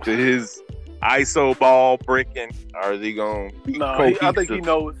back to his ISO ball breaking, or is he gonna be cohesive? I think he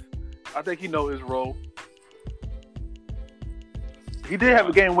knows. I think he knows his role. He did have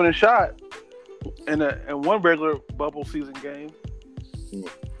a game-winning shot in one regular bubble season game.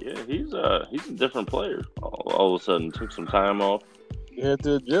 Yeah, he's a different player. All of a sudden, took some time off. You had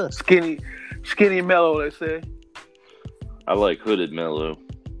to adjust. Skinny Melo, they say. I like hooded Melo.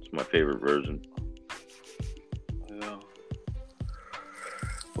 It's my favorite version. Yeah.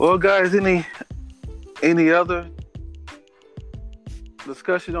 Well, guys, any other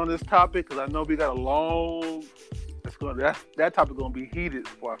discussion on this topic? Because I know we got a long. That topic gonna be heated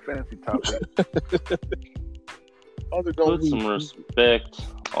for our fantasy topic. Put some respect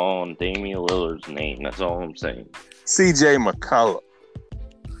on Damian Lillard's name. That's all I'm saying. CJ McCullough.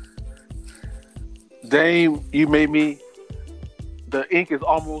 Dame, you made me. The ink is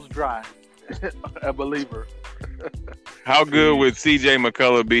almost dry. A believer. How good would C.J.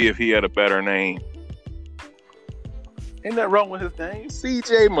 McCullough be if he had a better name? Ain't that wrong with his name?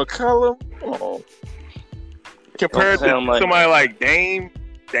 C.J. McCullough? Oh. Compared to somebody like Dame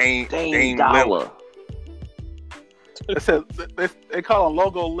Dollar. Lillard. They call him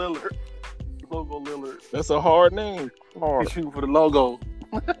Logo Lillard. Logo Lillard. That's a hard name. He's shooting for the logo.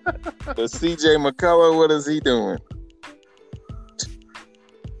 The C.J. McCullough, what is he doing?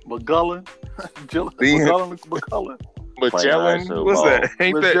 McGullen. McGullen. Magellan? What's that?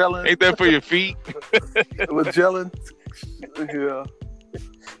 Ain't that for your feet? Magellan. Yeah.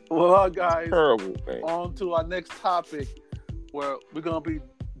 Well, guys, Terrible, man. on to our next topic where we're going to be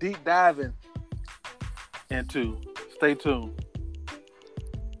deep diving into. Stay tuned.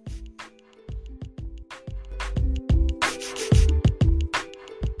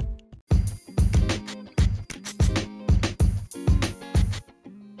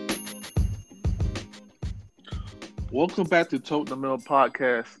 Welcome back to Tote the Mill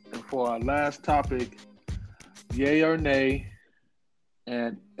Podcast. And for our last topic, yay or nay,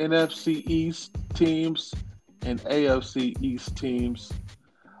 and NFC East teams and AFC East teams,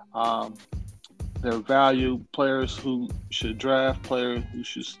 their value, players who should draft, players who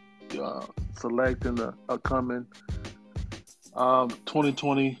should select in the upcoming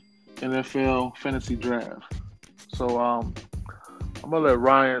 2020 NFL Fantasy Draft. So I'm going to let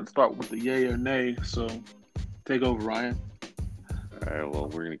Ryan start with the yay or nay. So take over, Ryan. All right, well,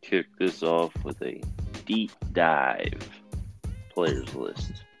 we're going to kick this off with a deep dive players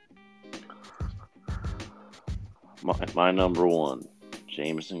list. My number one,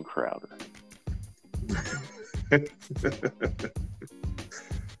 Jamison Crowder.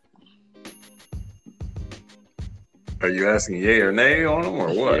 Are you asking yay or nay on them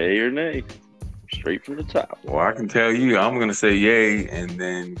or what? Yay or nay? Straight from the top. Well, I can tell you, I'm going to say yay, and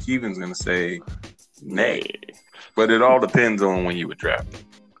then Keevan's going to say nay. But it all depends on when you would draft him.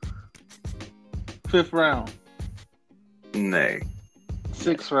 5th round. Nay.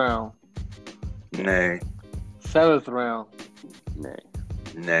 6th round. Nay. 7th round. Nay.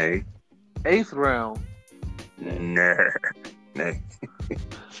 Nay. 8th round. Nay. Nay.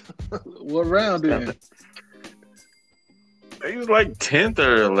 What round then? He was like 10th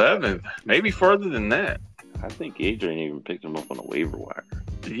or 11th, maybe further than that. I think Adrian even picked him up on a waiver wire.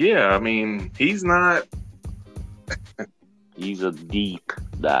 Yeah, I mean, he's not. He's a deep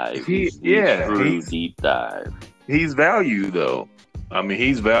dive. He's Deep dive. He's value though. I mean,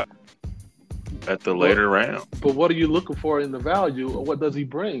 he's value at the later round. But what are you looking for in the value, or what does he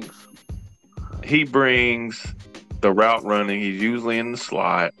bring? He brings the route running. He's usually in the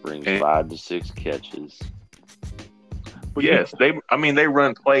slot. Brings 5 to 6 catches. But yes, they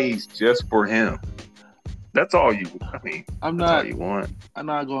run plays just for him. That's all you. I mean, I'm that's not. all you want. I'm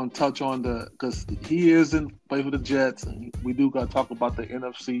not going to touch on because he isn't play for the Jets, and we do got to talk about the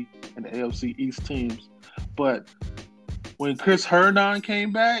NFC and the AFC East teams. But when Chris Herndon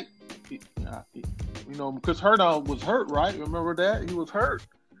came back, Chris Herndon was hurt, right? Remember that he was hurt.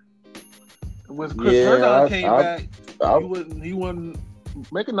 And when Chris Herndon came back, he wasn't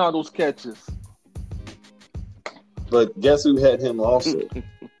making all those catches. But guess who had him also?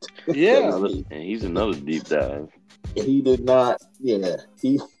 Yeah, and he's another deep dive. He did not. Yeah,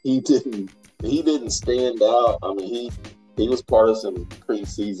 he didn't stand out. I mean, he was part of some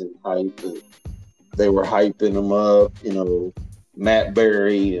preseason hype. And they were hyping him up. Matt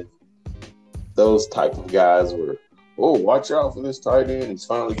Berry and those type of guys were. Oh, watch out for this tight end. He's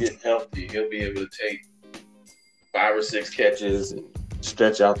finally getting healthy. He'll be able to take 5 or 6 catches and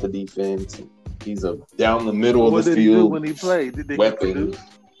stretch out the defense. And he's down the middle of the field. What did he do when he played? Did they weapon.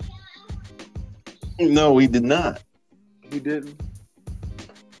 No, he did not. He didn't?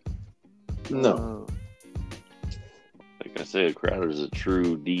 No. Like I said, Crowder's a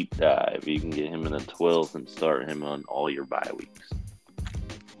true deep dive. You can get him in a 12th and start him on all your bye weeks.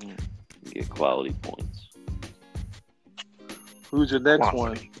 Get quality points. Who's your next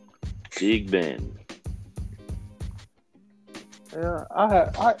one? Big Ben. Yeah,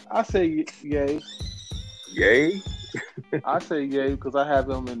 I say yay. Yay? I say yay because I have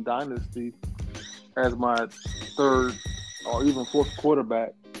him in Dynasty as my 3rd or even 4th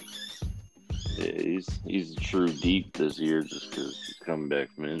quarterback. Yeah, he's a true deep this year just because he's coming back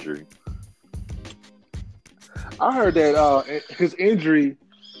from injury. I heard that his injury,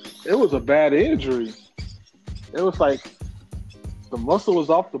 it was a bad injury. It was like the muscle was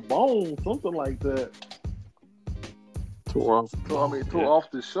off the bone, something like that. Tore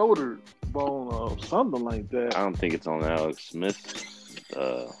off the shoulder bone or something like that. I don't think it's on Alex Smith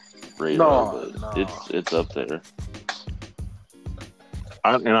radar, but it's up there.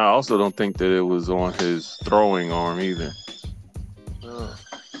 I also don't think that it was on his throwing arm either. All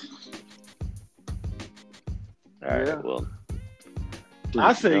right, well,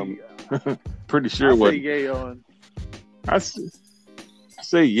 I say pretty sure what yay on. I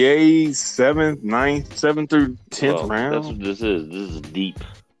say yay 7th, 9th, 7th through 10th round. That's what this is. This is deep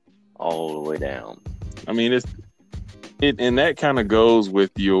all the way down. I mean, and that kind of goes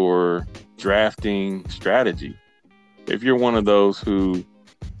with your drafting strategy. If you're one of those who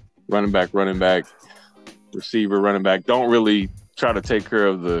running back, receiver, running back, don't really try to take care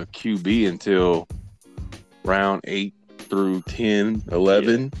of the QB until round 8 through 10,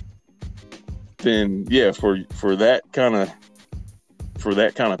 11, then for that kind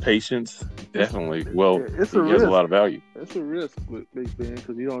of patience, definitely. Well, it has a lot of value. It's a risk with Big Ben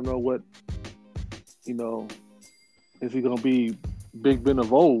because you don't know what, is he going to be Big Ben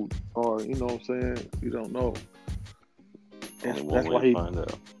of old, or what I'm saying? You don't know. That's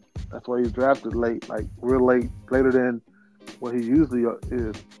why he's drafted late, like real late, later than what he usually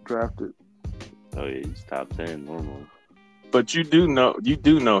is drafted. Oh yeah, he's top 10 normally. But you do know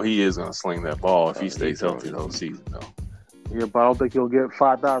he is going to sling that ball if he stays healthy the whole season, though. Yeah, but I don't think he'll get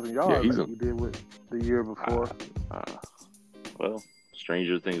 5,000 yards like he did with the year before. Well,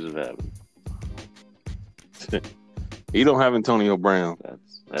 stranger things have happened. He don't have Antonio Brown.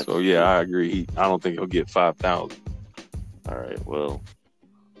 That's so yeah, I agree. I don't think he'll get 5,000. All right, well,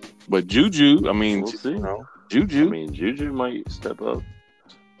 but Juju, I mean, we'll see. Juju. I mean, Juju might step up.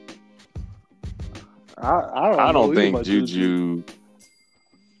 I don't think Juju.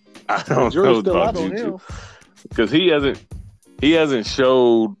 I don't know about Juju because he hasn't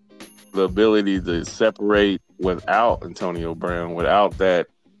showed the ability to separate without Antonio Brown,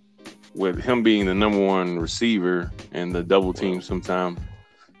 with him being the number one receiver and the double team sometimes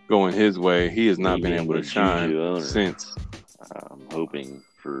going his way. He has not been able to shine since. I'm hoping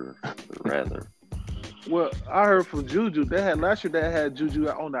for rather. Well, I heard from Juju. Last year they had Juju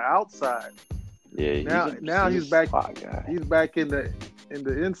on the outside. Yeah. Now he's back. Guy. He's back in the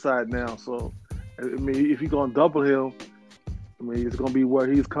inside now. So, I mean, if you're gonna double him, I mean, it's gonna be where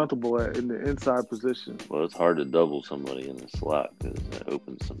he's comfortable at in the inside position. Well, it's hard to double somebody in the slot because it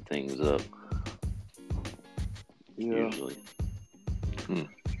opens some things up. Yeah. Usually.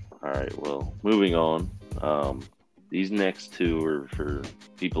 All right. Well, moving on. These next two are for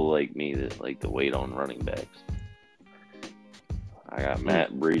people like me that like to wait on running backs. I got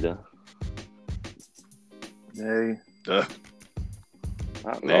Matt Breida. Nay.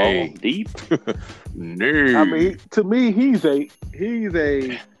 Nay. Deep. Nay. I mean, to me, he's a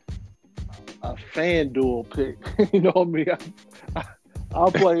FanDuel pick. You know what I mean?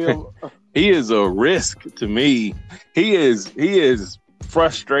 I'll play him. He is a risk to me. He is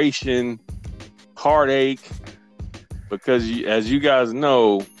frustration, heartache, because as you guys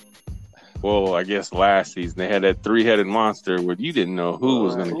know, well, I guess last season they had that 3-headed monster where you didn't know who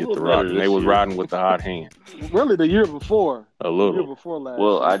was going to get the rock, and they was riding with the hot hand. Really, the year before. A little. The year before last.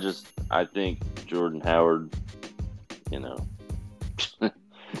 Well, I think Jordan Howard, he's going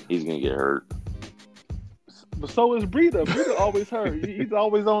to get hurt. But so is Breida. Breida always hurt. He's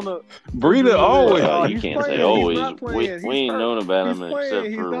always on the. Breida always. You can't say always. We ain't known about him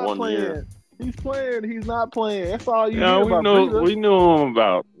except for 1 year. He's playing. He's not playing. That's all you hear about Breida.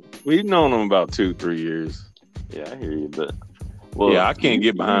 We've known him about 2-3 years. Yeah, I hear you, but I can't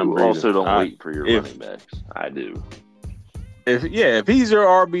get behind Breida. Also, don't wait for your running backs. I do. If he's your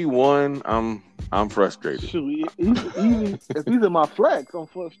RB1, I'm frustrated. Shoot, if he's in my flex, I'm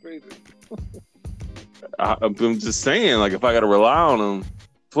frustrated. I'm just saying, like, if I got to rely on him,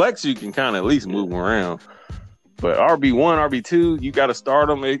 flex, you can kind of at least move him around. But RB1, RB2, you got to start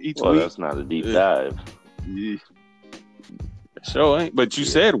them each week. Well, that's not a deep dive. Yeah. Sure ain't. But you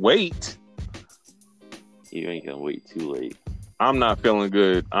said wait. You ain't going to wait too late. I'm not feeling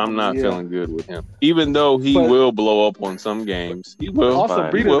good. I'm not feeling good with him. Even though he will blow up on some games. He will. Also,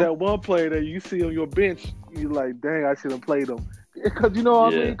 Breida, that one player that you see on your bench, you're like, dang, I should have played him. Because you know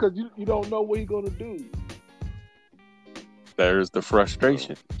what I mean? Because you don't know what he's going to do. There's the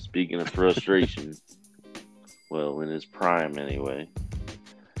frustration. Speaking of frustration, well, in his prime anyway,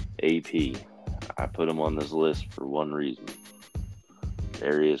 AP, I put him on this list for one reason.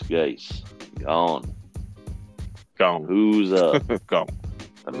 Darius Geis, gone. Who's up? Gone.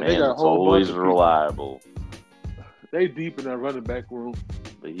 A man that's always reliable. They deep in that running back room.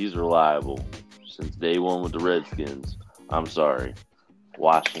 But he's reliable since day one with the Redskins. I'm sorry.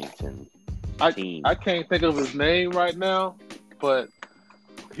 Washington team. I can't think of his name right now, but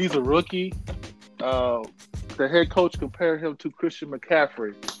he's a rookie. They the head coach compared him to Christian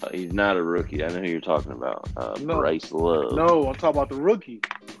McCaffrey. He's not a rookie. I know who you're talking about. No. Bryce Love. No, I'm talking about the rookie.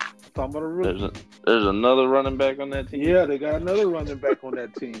 I'm talking about a rookie. There's another running back on that team? Yeah, they got another running back on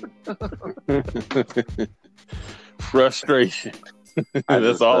that tean. Frustration.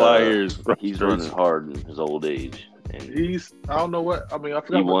 That's all I hear is frustration. He's running hard in his old age. And I don't know what, I mean, I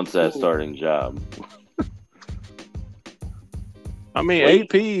forgot. He wants that starting job. I mean,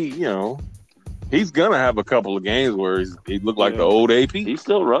 AP, he's going to have a couple of games where he looked like the old AP. He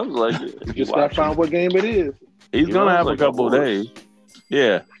still runs like it. You just got to find what game it is. He's going to have a couple of days.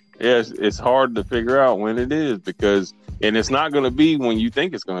 Yeah. Yeah, it's hard to figure out when it is and it's not going to be when you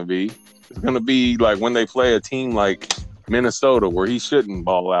think it's going to be. It's going to be like when they play a team like Minnesota where he shouldn't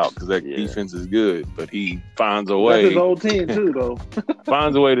ball out because that defense is good, but he finds a way. That's his old team too, though.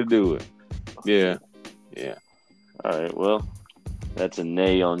 Finds a way to do it. Yeah. Yeah. All right, well, that's a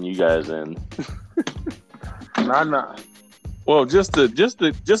nay on you guys' end. Nah. Well, just to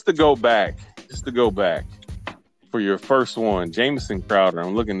go back for your first one, Jamison Crowder.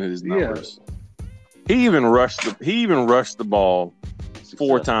 I'm looking at his numbers. Yeah. He even rushed the ball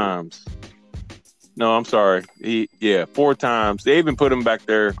 4 times. No, I'm sorry. 4 times. They even put him back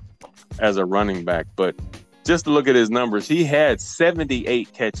there as a running back. But just to look at his numbers, he had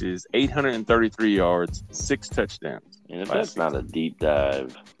 78 catches, 833 yards, 6 touchdowns. And if that's not a deep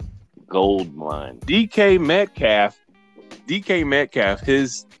dive, gold mine. DK Metcalf,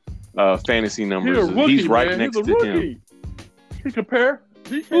 his fantasy numbers, he's right next to him. He compare?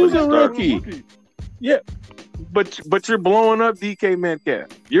 Who's a rookie? Yeah, but you're blowing up DK Metcalf.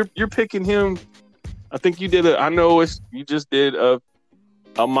 You're picking him. I think you did you just did a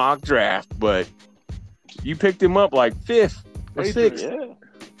mock draft, but you picked him up like 5th or 6th. Yeah.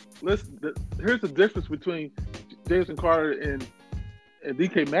 Listen, here's the difference between Jamison Crowder and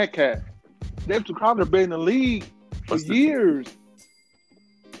DK Metcalf. Jamison Crowder been in the league for years.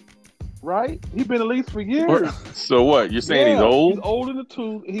 Right? He's been in the league for years. So what? You're saying he's old? He's old in the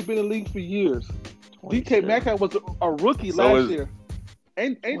tooth, and he's been in the league for years. DK Metcalf was a rookie last year.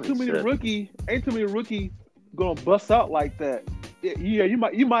 Ain't too many rookie gonna bust out like that. Yeah,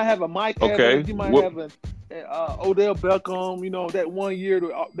 you might have a Mike Evans, you might have an Odell Beckham. That 1 year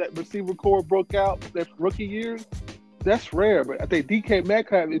that receiver core broke out, that rookie year. That's rare, but I think DK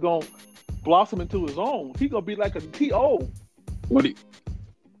Metcalf is gonna blossom into his own. He's gonna be like a T.O. What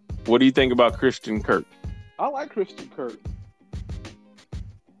do you think about Christian Kirk? I like Christian Kirk.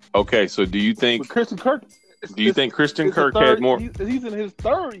 Okay, so do you think Christian Kirk? Think Christian Kirk had more? He's in his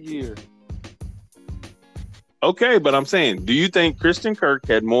 3rd year. Okay, but I'm saying, do you think Christian Kirk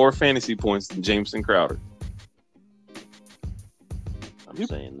had more fantasy points than Jamison Crowder? I'm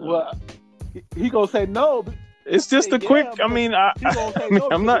saying no. Well, he gonna say no. It's just a quick. I mean, he's gonna say no.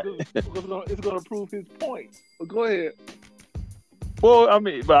 I'm not. It's gonna prove his point. But go ahead. Well, I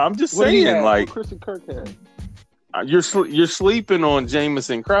mean, but I'm just saying, like Christian Kirk had. You're sleeping on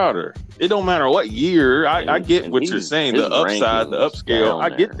Jamison Crowder. It don't matter what year. I get what you're saying. The upside, the upscale. I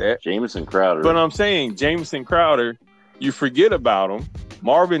get that. Jamison Crowder. But I'm saying Jamison Crowder, you forget about him.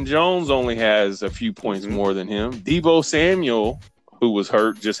 Marvin Jones only has a few points more than him. Deebo Samuel, who was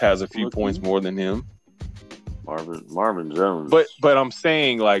hurt, just has a few points more than him. Marvin Jones. But I'm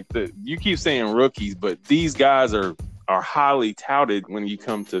saying, like, you keep saying rookies, but these guys are highly touted when you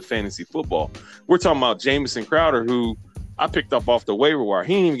come to fantasy football. We're talking about Jamison Crowder, who I picked up off the waiver wire.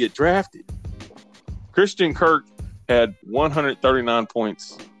 He didn't even get drafted. Christian Kirk had 139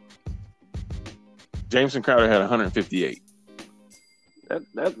 points. Jamison Crowder had 158.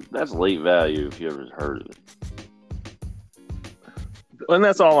 That's late value if you ever heard of it. And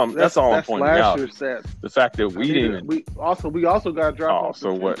that's all I'm pointing out. Stats. The fact that we didn't. We also got to drop off.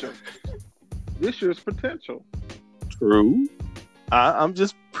 So what? This year's potential. True. I'm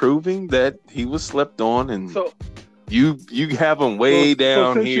just proving that he was slept on, and so you have him way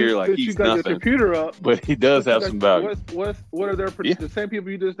down here like he's you got nothing. Your computer up, but he does have some value. What are their the same people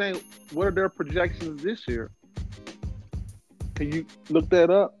you just named? What are their projections this year? Can you look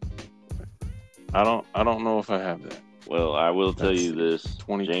that up? I don't know if I have that. Well, I will tell you this: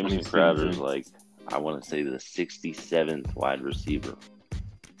 Jamison Crowder is like, I want to say the 67th wide receiver.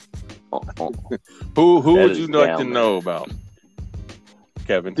 Who would you like to know about,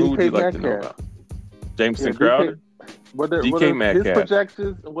 Kevin? Who would you like to know about? Jamison Crowder? DK Metcalf. His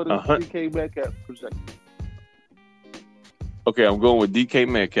projections and what is DK Metcalf projections? Okay, I'm going with DK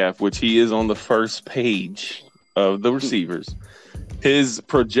Metcalf, which he is on the first page of the receivers. His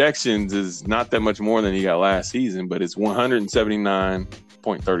projections is not that much more than he got last season, but it's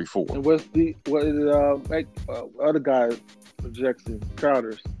 179.34. And what is other guy projection?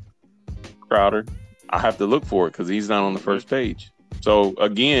 Crowder. I have to look for it because he's not on the first page. So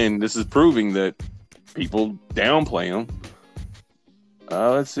again, this is proving that people downplay him.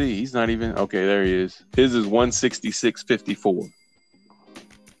 Let's see. He's not even okay. There he is. His is 166.54.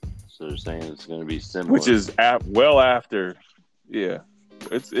 So they're saying it's going to be similar, which is well after. Yeah,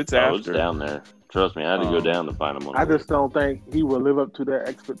 it's after. It's down there. Trust me, I had to go down to find him. I just don't think he will live up to that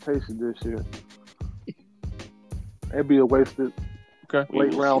expectation this year. It'd be a wasted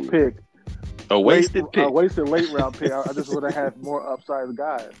late round pick. A wasted pick. A wasted late round pick. I just would have had more upside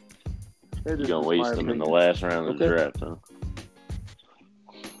guys. You're gonna waste them in the last round of the draft, huh?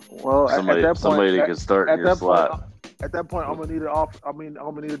 Well, somebody that can start in your slot. At that point, I'm gonna need I'm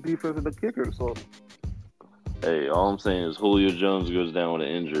gonna need a defense and a kicker. So, hey, all I'm saying is Julio Jones goes down with an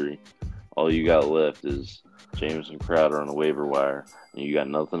injury. All you got left is Jamison Crowder on the waiver wire, and you got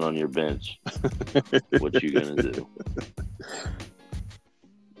nothing on your bench. What you gonna do?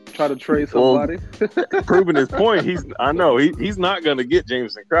 Try to trade somebody. Well, proving his point, he's not going to get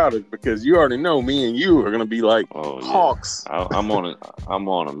Jamison Crowder because you already know me and you are going to be like hawks. I'm on it. I'm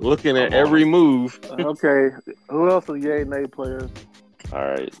on him. Looking at every move. Okay, who else are yay nay players? All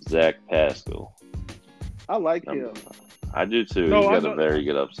right, Zach Pascal. I like him. I do too. He's got a very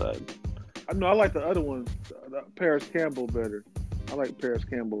good upside. I like the other one, Paris Campbell better. I like Paris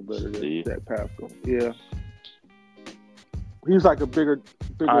Campbell better than Zach Pascal. Yeah. He's like a bigger.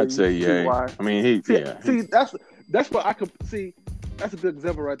 I'd say yeah. I mean, See, that's what I could see. That's a good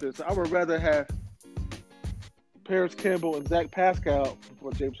example right there. So I would rather have Paris Campbell and Zach Pascal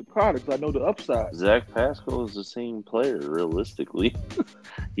before Jameson Crowder because I know the upside. Zach Pascal is the same player, realistically.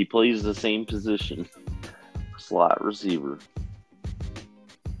 He plays the same position, slot receiver.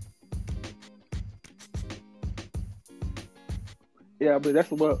 Yeah, but that's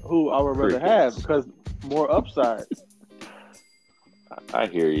who I would rather have because more upside. I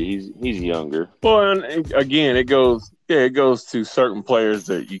hear you. He's younger. Well, and again, it goes to certain players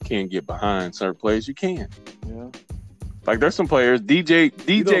that you can't get behind. Certain players you can. Yeah. Like there's some players. DJ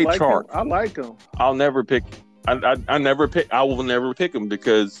Chark. I like him. I'll never pick. I will never pick him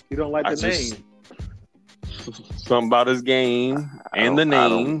because you don't like the name. Something about his game and the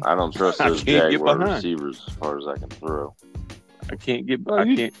name. I don't trust those Jaguar receivers as far as I can throw. I can't get. I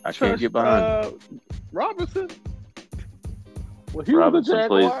can't get behind. Robinson. Well, Robinson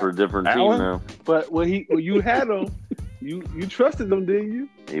plays for a different team now. But when you had him, you trusted him, didn't you?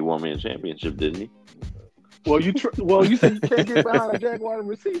 He won me a championship, didn't he? Well, you said you can't get behind a Jaguar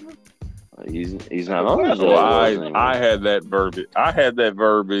receiver. He's not on his I had that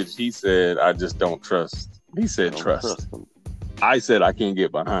verbiage. He said, "I just don't trust." He said, "Trust." I said, "I can't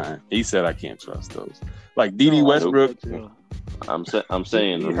get behind." He said, "I can't trust those." Like D.D. Westbrook. I'm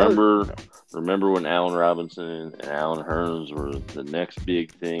saying, remember when Allen Robinson and Allen Hurns were the next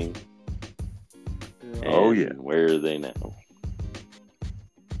big thing? Yeah. Where are they now?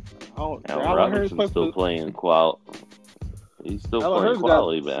 Allen Robinson's still playing quality. He's still playing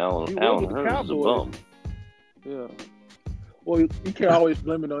quality, but Allen Hurns is a bum. Yeah. Well, you can't always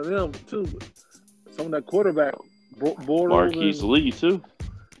blame it on them, too. Some of that quarterback, Marquise Lee, too.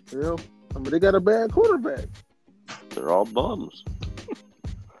 Yeah. I mean, they got a bad quarterback. They're all bums.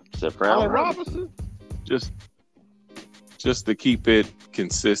 Except for Allen Robinson. Just to keep it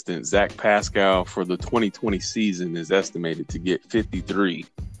consistent, Zach Pascal for the 2020 season is estimated to get 53.03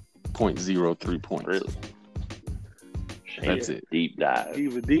 points. Really? That's it. Deep dive. He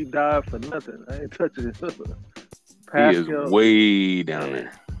was a deep dive for nothing. I ain't touching it. He is way down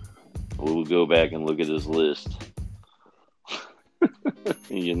there. We'll go back and look at his list.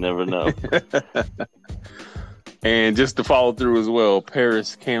 You never know. And just to follow through as well,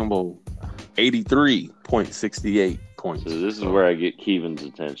 Paris Campbell, 83.68 points. So this is where I get Keevan's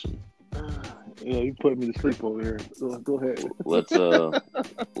attention. Yeah, you put me to sleep over here. Go ahead. Let's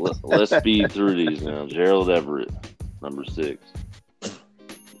speed through these now. Gerald Everett, number 6.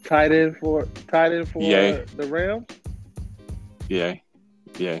 Tight end for the Rams? Yeah.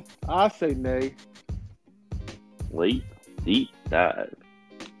 I say nay. Late, deep dive.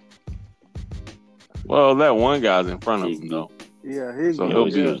 Well, that one guy's in front of him, though. Yeah, Higbee. So he'll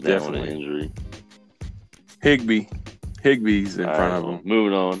be definitely an injury. Higbee's in front of him.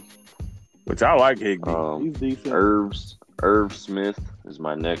 Moving on. Which I like Higbee. He's decent. Irv Smith is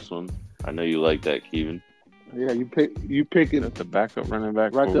my next one. I know you like that, Keevan. Yeah, you picking the backup running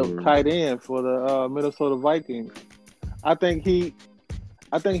back, right there, tight end for the Minnesota Vikings. I think he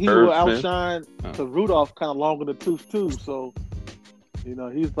will outshine the Rudolph kind of long in the tooth too. So,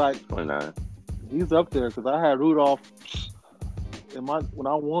 he's like 29. He's up there because I had Rudolph when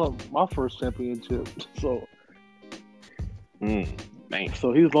I won my first championship. So, man.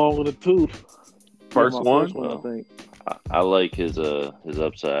 So he's long in the tooth. First one, I think. I like his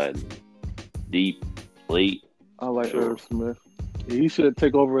upside. Deep, late. I like Sure. Irv Smith. He should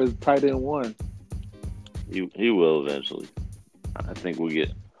take over as tight end one. He will eventually. I think we'll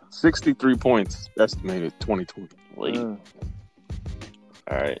get 63 points estimated 2020. late. All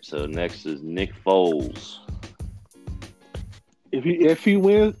right, so next is Nick Foles. If he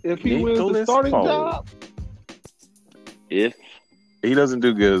wins the Nicholas starting Foles. job, If He doesn't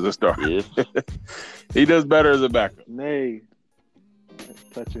do good as a starter. if He does better as a backup. nay,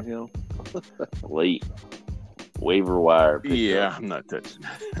 touching him. late waiver wire. pickup. Yeah, I'm not touching.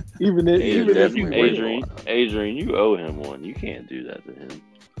 Even if you win, Adrian, you owe him one. You can't do that to him.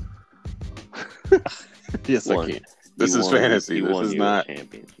 Yes, One. I can. This He is won- fantasy. he This won is you a not.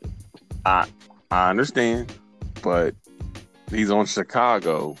 championship. I understand, but he's on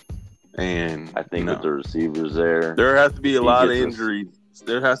Chicago, and I think with the receivers there, there has to be a he lot of gets us- injuries.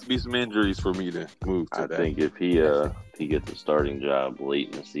 There has to be some injuries for me to move to I that. think if he gets a starting job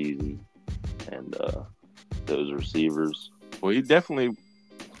late in the season, and those receivers, Well, he definitely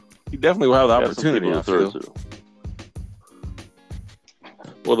will have the got some opportunity. people I to throw feel. to.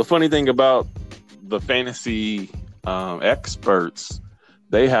 Well, the funny thing about the fantasy experts,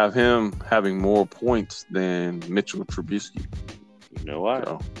 they have him having more points than Mitchell Trubisky. You know why?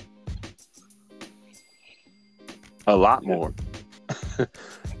 So, a lot more.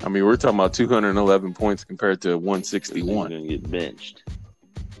 I mean, we're talking about 211 points compared to He's 161. gonna get benched.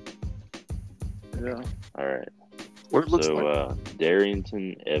 yeah. All right. What it looks So like.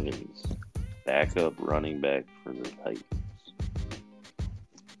 Darrington Evans, backup running back for the Titans.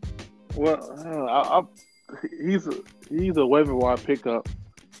 Well, he's a waiver wire pickup.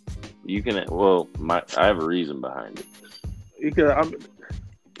 You can I have a reason behind it. He could.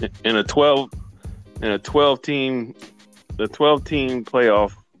 In a 12 team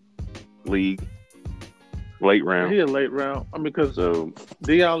playoff league, late round. He a late round. I mean, because So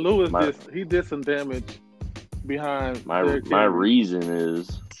Deion Lewis My- did some damage behind my Derrick my Henry. reason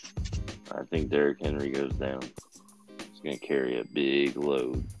is, I think Derrick Henry goes down. He's gonna carry a big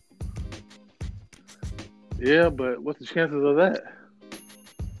load. Yeah, but what's the chances of that?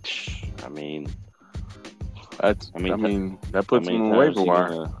 I mean, That's. I I mean, mean, that how puts many him on times waiver he wire.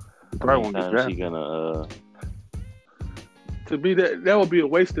 gonna- He how probably won't many get times he drafted. gonna? To be that would be a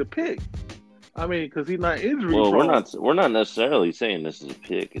wasted pick. I mean, because he's not injury Well, prone. we're not necessarily saying this is a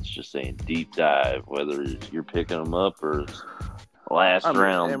pick. It's just saying deep dive, whether you're picking them up or last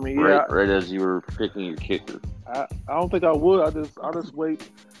round, yeah. right as you were picking your kicker. I don't think I would. I just wait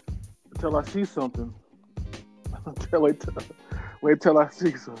until I see something. wait till I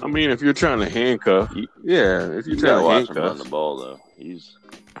see something. I mean, if you're trying to handcuff, if you're You trying gotta to watch him run handcuff, the ball though. He's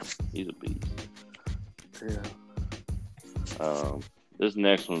a beast. Yeah. This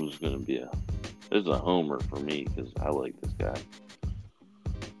next one is gonna be this is a homer for me because I like this guy.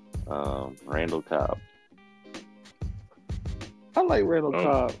 Randall Cobb. I like Randall Oh.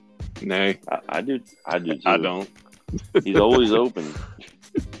 Cobb. nay, I do too. I don't. He's always open.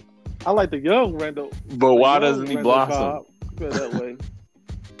 I like the young Randall. But why the young doesn't he Randall blossom? Cobb. Put it that way.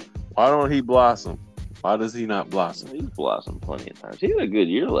 Why don't he blossom? Why does he not blossom? He's blossomed plenty of times. He had a good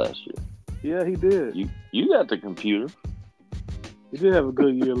year last year. Yeah, he did. You got the computer. He did have a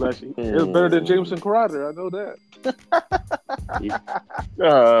good year last year. It was better than Jameson Crowder. I know that.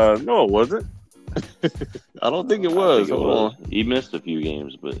 No, it wasn't. I don't think it was. I think it Hold was. on. He missed a few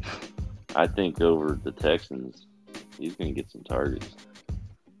games, but I think over the Texans, he's going to get some targets.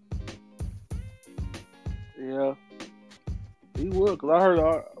 Yeah, he would. Because I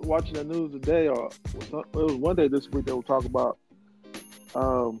heard watching the news today, or it was one day this week, they were talking about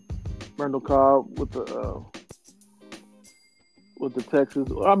Randall Cobb with the Texans.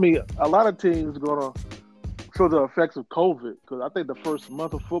 I mean, a lot of teams going to show the effects of COVID because I think the first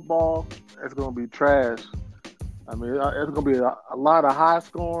month of football is going to be trash. I mean, it's going to be a lot of high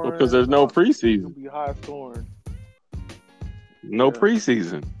scoring. Because there's no It's going preseason. to be high scoring. No Yeah.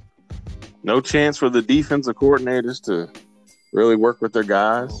 preseason. No chance for the defensive coordinators to really work with their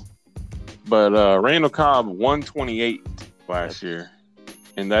guys. But Randall Cobb 128 last year,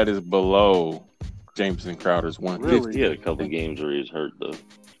 and that is below Jameson Crowder's 150. Really? He had a couple of games where he was hurt, though.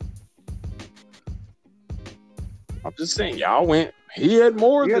 I'm just saying, y'all went. He had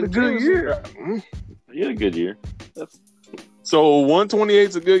more He had than a good Jameson year. Crowder. He had a good year. So 128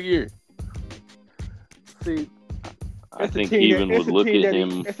 is a good year. See, I that's the think team even that- would that's the look team at that he-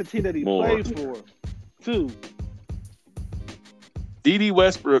 him That's the team that he more. played for, too. D.D.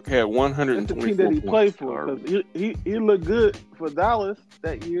 Westbrook had That's the 124 team that he points. played for. 'Cause he looked good for Dallas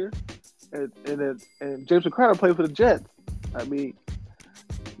that year, and Jameson Crowder played for the Jets. I mean,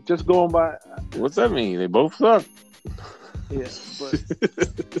 just going by, What's that mean? They both suck. Yeah,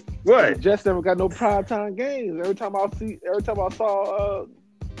 but What? the Jets never got no primetime games. Every time I saw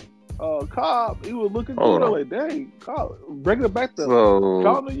Cobb, he was looking good. I'm like, dang, Cobb, bring it back to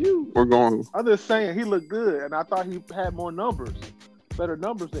So to you. we're going. I'm just saying he looked good, and I thought he had more numbers, better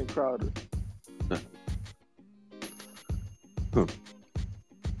numbers than Crowder.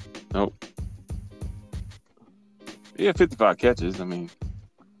 Nope. Yeah, 55 catches. I mean,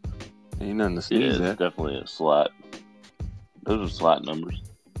 ain't nothing to sneeze it's at. definitely a slot. Those are slot numbers.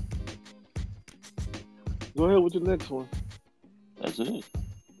 Go ahead with your next one. That's it.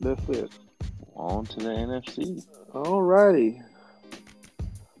 That's it. On to the NFC. All righty.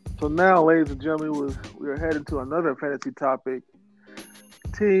 So now, ladies and gentlemen, we are heading to another fantasy topic.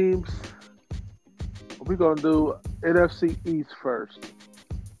 Teams. We're going to do NFC East first.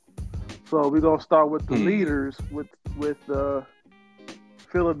 So we're going to start with the leaders with the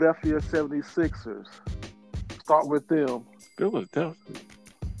Philadelphia 76ers. Start with them. Philadelphia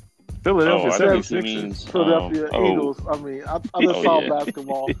I think 76ers. means, Philadelphia Eagles. I mean, I just saw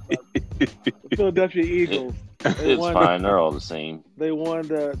basketball. The Philadelphia Eagles. It's fine. They're all the same. They won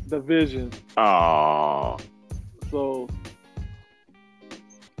the division. Oh. So,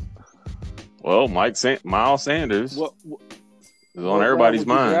 Well, Miles Sanders what is on everybody's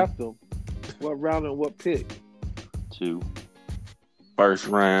mind. Draft them? What round and what pick? 2. First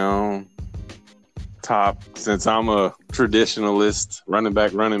round. Top, since I'm a traditionalist, running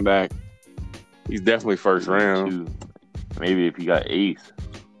back. He's definitely first round. 2. Maybe if you got 8th.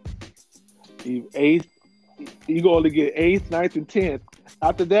 Eighth. You go to get 8th, 9th, and 10th.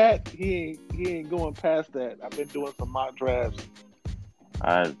 After that, he ain't going past that. I've been doing some mock drafts.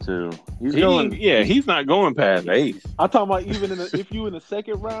 I have 2. He's not going past 8th. I'm talking about even if you in the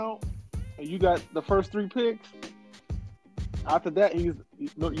second round and you got the first 3 picks. After that, you're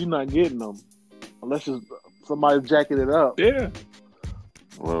not getting them unless somebody's jacking it up. Yeah,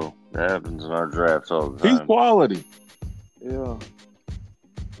 Well, that happens in our drafts all the time. he's quality. Yeah.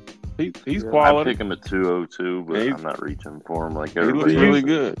 He's I quality. pick him at 202, but He's- I'm not reaching for him like He looks everybody really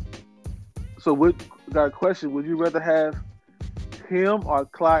else. good. So got a question. Would you rather have him or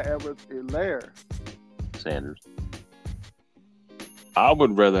Clyde Edwards-Helaire? Sanders. I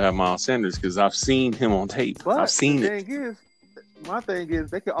would rather have Miles Sanders because I've seen him on tape. But I've seen the it. my thing is,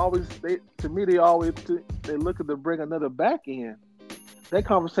 they can always. They looking to bring another back in. That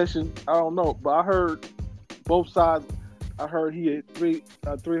conversation, I don't know, but I heard both sides. I heard he a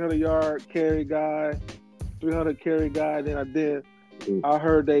 300-yard carry guy, 300 carry guy. Then I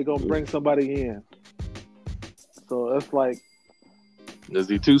heard they gonna bring somebody in. So it's like, Is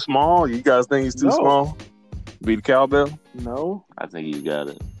he too small? You guys think he's too No. small? Be the cowbell? no. I think he's got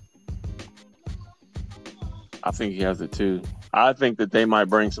it. I think he has it too. I think that they might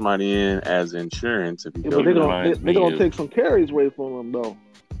bring somebody in as insurance if he Yeah, goes. but they're reminds me gonna of- take some carries away from him though.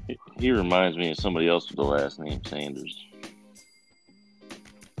 He reminds me of somebody else with the last name Sanders.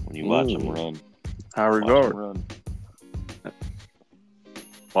 When you watch him run. High Watch him regard. run.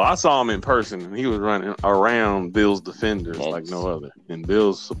 Well, I saw him in person, and he was running around Bills defenders like no other. And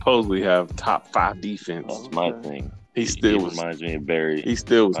Bills supposedly have top 5 defense. That's my thing. He still he was. reminds me of Barry. He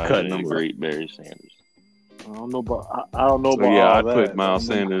still was Reminds cutting me of them. great Barry Sanders. I don't know about. I don't know So about. yeah, all I'd that. put Miles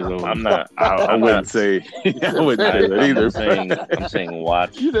Sanders over. I'm not. I I'm wouldn't not- say. I wouldn't say that either. I'm saying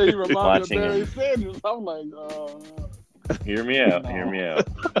watch. You know, you remind me of Watching Barry him. Sanders. I'm like, Hear me out. No. Hear me out.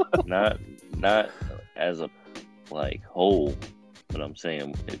 Not as a whole, but I'm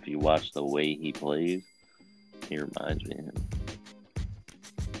saying if you watch the way he plays, he reminds me of him.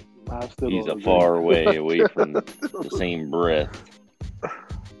 I still He's don't a agree. far away from the same breath.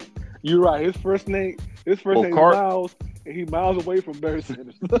 You're right. His first name is Well, Miles, and he miles away from Barry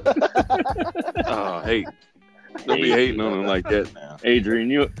Sanders. Oh, hey, don't be hating on him like that now. Adrian,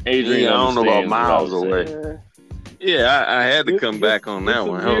 Yeah, I don't know about understands what I miles was away. saying. Yeah, I had to come back on that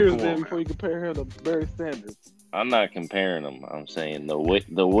one. Hell, Years come then on, before man. you compare him to Barry Sanders. I'm not comparing them. I'm saying the way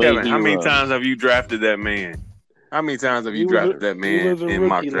Kevin, he how many runs times have you drafted that man? How many times have He you was drafted a- that he man was a in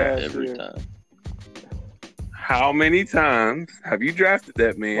mock rookie draft? last every year. time. How many times have you drafted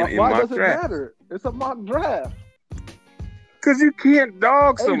that man in Why mock does it draft? matter? It's a mock draft. Because you can't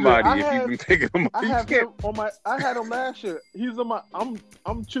dog Adrian, somebody I if have- you've been picking him up. I You have can't. him on my. I had him last year. He's on my.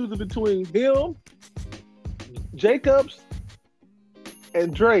 I'm choosing between him, Jacobs,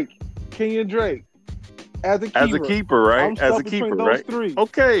 and Drake, Kenyon Drake, as a keeper. As a keeper, right? I'm As a stuck between keeper, those right? three.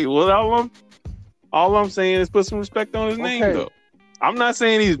 Okay, well, all I'm saying is put some respect on his name, Okay. though. I'm not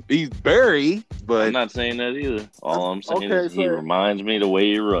saying he's Barry, but I'm not saying that either. All I'm saying Okay, is he so- reminds me the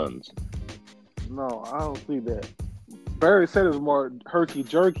way he runs. No, I don't see that. Barry Sanders is more herky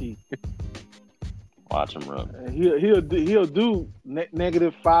jerky. Watch him run. And he'll do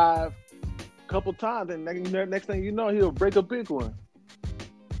 -5 a couple times, and next thing you know, he'll break a big one.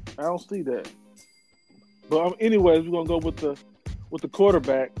 I don't see that. But anyways, we're gonna go with the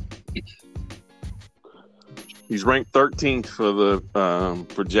quarterback. He's ranked 13th for the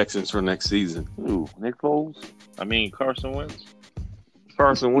projections for next season. Ooh, Nick Foles. I mean Carson Wentz.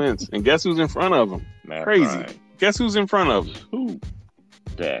 Carson Wentz. And guess who's in front of him? Matt Crazy. Ryan. Guess who's in front of him? Who?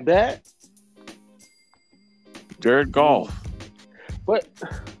 Dak. That, Jared Goff. but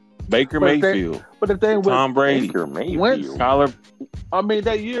Baker But they- Mayfield. but the thing with Tom Brady. Baker Mayfield. Wentz. Kyler. I mean,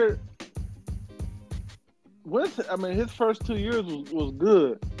 that year, his first 2 years was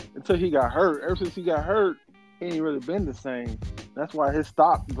good until he got hurt. Ever since he got hurt, he ain't really been the same. That's why his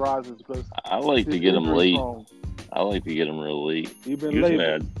stock rises, because I like to his get him injury late. prone. I like to get him real late. He been Usually,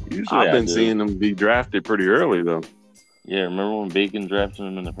 late. I've been do. seeing him be drafted pretty early, though. Yeah, remember when Bacon drafted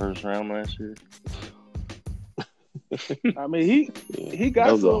him in the first round last year? I mean, he got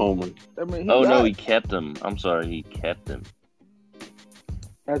That was a some- homer. I mean, Oh, no, got- he kept him. I'm sorry, he kept him.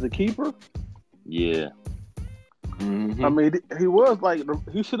 as a keeper. Yeah. Mhm. I mean, he was like,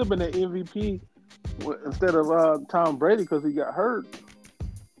 he should have been an MVP instead of Tom Brady, because he got hurt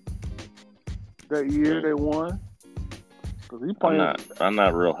that year. Yeah. They won. Because he I'm playing.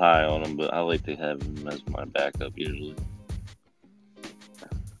 not real high on him, but I like to have him as my backup usually.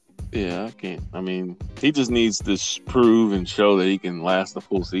 Yeah, I can't. I mean, he just needs to prove and show that he can last the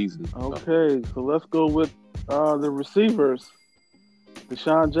full season. So, Okay, so let's go with the receivers: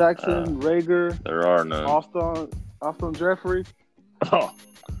 Deshaun Jackson, Rager, There are none. Austin Jeffrey. oh,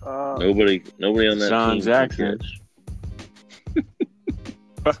 Nobody on that Sean team Jackson. can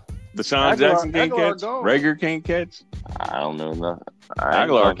catch. Deshaun Aguilar- Jackson can't Aguilar catch. gone. Rager can't catch. I don't know nothing.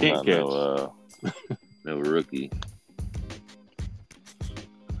 Aguilar can't No rookie.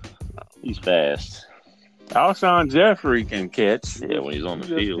 He's fast. Alshon Jeffrey can catch. Yeah, when he's on He the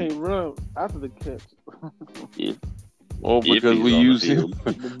just field. can't run after the catch. Well, If because he's we on the use him. field.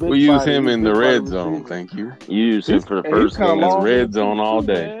 The big We use body- him in big the body red zone. receiver. Thank you. You use him for the And he's first kinda game. That's long red in the zone tooth, all too,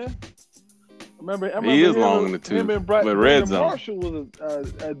 day. man. I remember He is him long and- in the tooth, him and but red Brandon zone. Marshall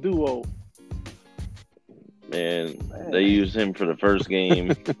was a duo. Man, they use him for the first game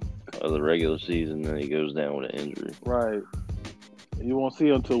of the regular season, then he goes down with an injury. Right. You won't see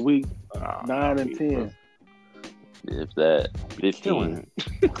him until week 9 and 10. If that, Killing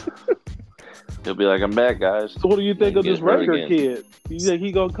 15. He'll be like, I'm back, guys. So what do you think of Get this hurt Rager again. kid? You think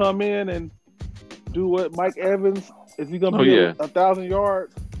he gonna come in and do what Mike Evans? Is he gonna Oh, be yeah. 1,000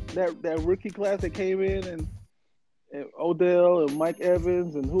 yards? That rookie class that came in and Odell and Mike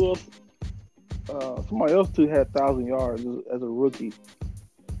Evans and who else? Somebody else too had 1,000 yards as a rookie.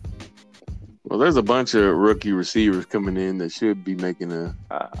 Well, there's a bunch of rookie receivers coming in that should be making a,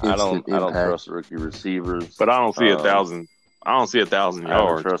 I Instant don't impact. trust rookie receivers. but I don't see Uh, 1,000. I don't see 1,000 I don't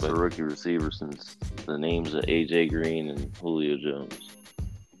yards. trust but a rookie receiver since the names of AJ Green and Julio Jones.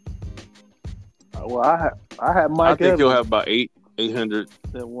 Well, I had I Mike think Evans he'll have about 800.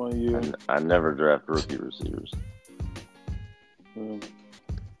 that 1 year. I never draft rookie receivers. Mm.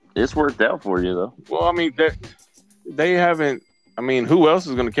 It's worked out for you though. Well, I mean, they haven't. I mean, who else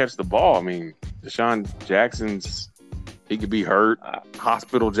is going to catch the ball? I mean, Deshaun Jackson's. He could be hurt.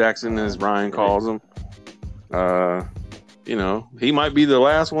 Hospital Jackson, as Ryan calls him. You know, he might be the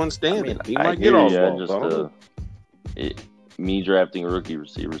last one standing. he might get hear all ya, the balls. Me drafting rookie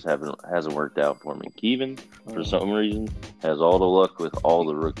receivers hasn't worked out for me. Kevin, Mm. for some reason, has all the luck with all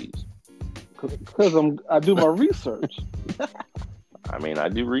the rookies. Because I do my research. I mean, I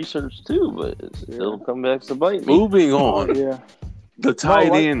do research too, but it still comes back to bite me. Moving on, Yeah. the tight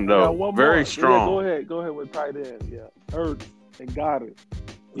No, end I got though, one very more. strong. Yeah, go ahead with tight end. Yeah, Ertz and Goddard.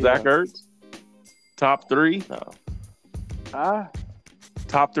 Zach Yeah. Ertz,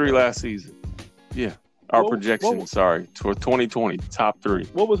 top 3 last season. Yeah, our What- projection. what- Sorry, for 2020, top 3.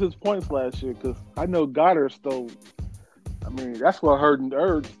 What was his points last year? Because I know Goddard stole. I mean, that's what hurt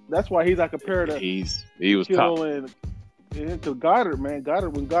Ertz. That's why he's like compared to He was top. Kittle and to Goddard. Man,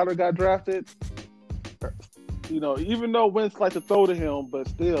 when Goddard got drafted, you know, even though Wentz likes to throw to him, but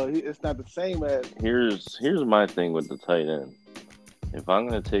still, it's not the same as. Here's my thing with the tight end. If I'm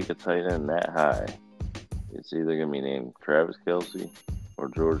going to take a tight end that high, it's either going to be named Travis Kelce or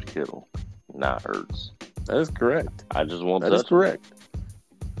George Kittle, not Ertz. That is correct. I just won't That touch is correct.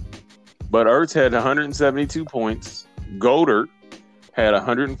 But Ertz had 172 points. Goddard had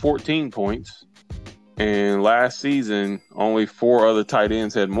 114 points. And last season, only 4 other tight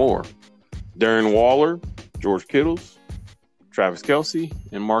ends had more. Darren Waller, George Kittles, Travis Kelce,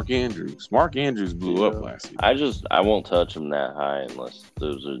 and Mark Andrews. Mark Andrews blew up last season. I won't touch him that high unless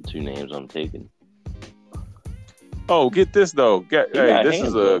those are the 2 names I'm taking. Oh, get this though. Hey, got this hands,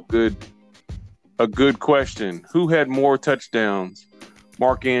 is though. a good question. Who had more touchdowns,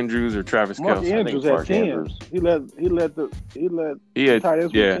 Mark Andrews or Travis Mark Kelce? Andrews Mark had 10. Andrews. He led He had, tight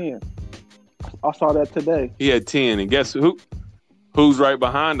ends with 10. I saw that today. He had 10, and guess who's right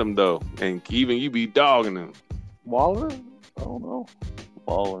behind him though? And even you be dogging him. Waller? I don't know.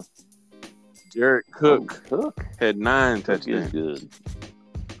 Waller. Jared Cook Cook. had 9 Cook is touchdowns. good.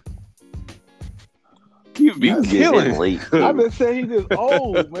 You be You get him killing. late. I've been saying he just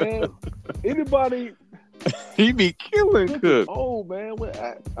old, man. Anybody He be killing Cook is Cook. old, man.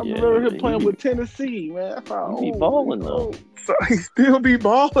 I Yeah, remember but him playing he- with Tennessee, man. That's how he be old. balling, He's though. old. So he still be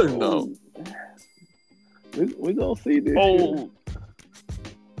balling though. We gonna see this. year. Old.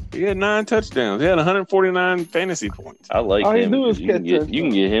 He had 9 touchdowns. He had 149 fantasy points. I like All he him. do is 'cause you can catch get touchdowns. you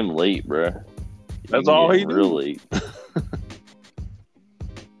can get him late, bruh. That's all he do. Real late.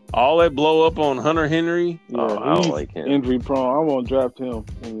 All that blow up on Hunter Henry. Yeah, I don't he's like him. injury prone. I won't draft him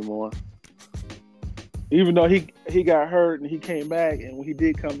anymore. Even though he got hurt and he came back, and when he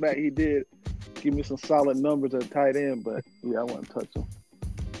did come back, he did give me some solid numbers at tight end. But yeah, I wouldn't touch him.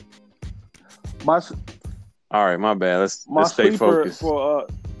 All right, my bad. Let's stay sleeper focused. for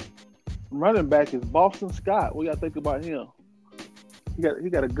running back is Boston Scott. We got to think about him. He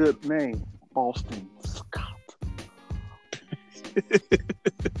got a good name, Boston Scott.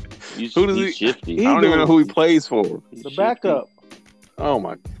 Who does He's he- shifty. I don't even know who he plays for. He's The shifty. backup. Oh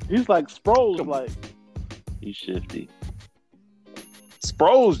my! He's like Sproles. Like He's shifty.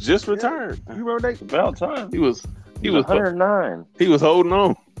 Sproles just returned. you remember that? It's about time. He was 109. he was holding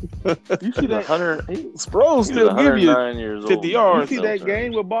on. You see that? 100. Sproles He still was give you 109 years 50 old. yards. You see that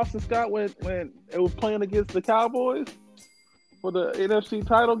game with Boston Scott when it was playing against the Cowboys for the NFC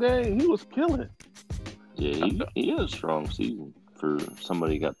title game? He was killing. Yeah, he had a strong season for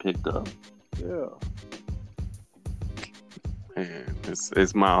somebody who got picked up. Yeah, Man,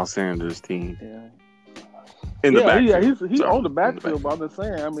 it's Miles Sanders' team yeah. in the backfield. Yeah, he's Sorry, on the in backfield, but I'm just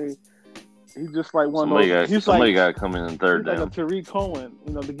saying. I mean, he's just like one of those. Somebody got to come in third he's down. like a Tariq Cohen,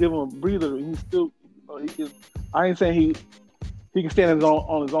 to give him a breather. He's still, he can. I ain't saying he can stand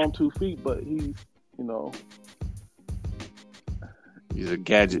on his own 2 feet, but he's, He's a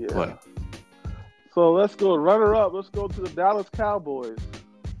gadget yeah. play. So let's go runner up. Let's go to the Dallas Cowboys.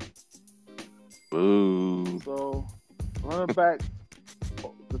 Boo. So running back,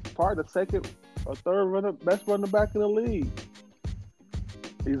 probably the second or third best running back in the league.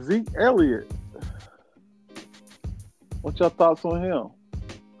 Zeke Elliott. What's your thoughts on him?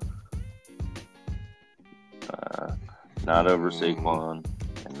 Not over Saquon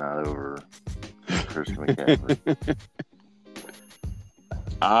and not over Christian McCaffrey.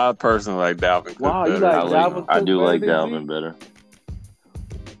 I personally like Dalvin Cook Wow, you better. like Dalvin I Cook do better like than Dalvin Zeke? better.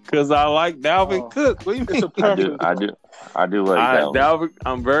 Because I like Dalvin Oh. Cook. What do you It's mean? a preference. I do like Dalvin.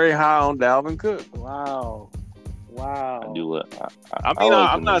 I'm very high on Dalvin Cook. Wow. I do like. I mean, like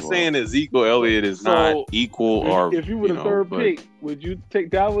I'm him not as well. saying Ezekiel Elliott is So, not equal or If you were the third but pick, would you take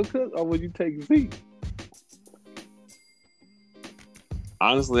Dalvin Cook or would you take Zeke?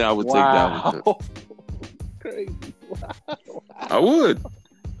 honestly, I would take Dalvin Cook. Crazy. I would.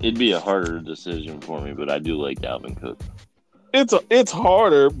 It'd be a harder decision for me, but I do like Dalvin Cook. It's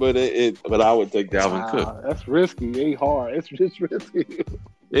harder, but but I would take Dalvin Cook. That's risky. It ain't hard. It's just risky.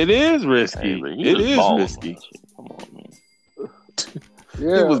 It is risky. Hey, but he It was is balling risky. last year. Come on, man.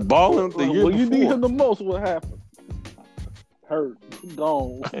 Yeah. He was balling the year when you need before. him the most, what happened? Hurt.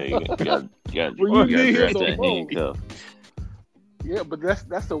 Gone. Hey, you got Well, you need draft him that the most. handcuff. Yeah, but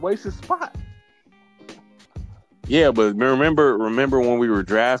that's a wasted spot. Yeah, but remember when we were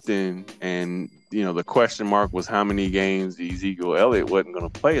drafting and the question mark was how many games Ezekiel Elliott wasn't going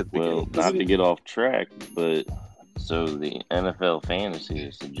to play at the Well, beginning. not to get off track, but so the NFL fantasy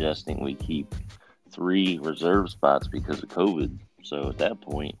is suggesting we keep 3 reserve spots because of COVID. So at that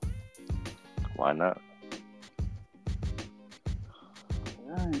point, why not?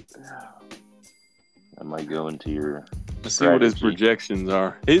 That might go into your Let's see what his strategy. projections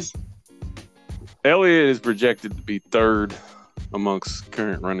are. Elliott is projected to be third amongst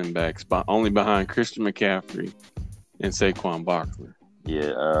current running backs, only behind Christian McCaffrey and Saquon Barkley.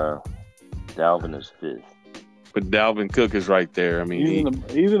 Yeah, Dalvin is 5th. But Dalvin Cook is right there. I mean,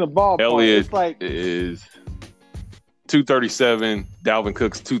 He's in the ballpark. Elliott It's like is 237. Dalvin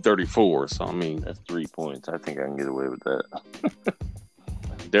Cook's 234. So I mean, That's 3 points. I think I can get away with that.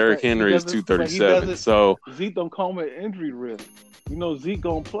 Derrick He Henry is doesn't- 237. doesn't- So Zeke don't come with injury risk. Zeke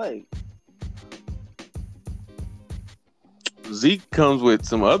gonna play. Zeke comes with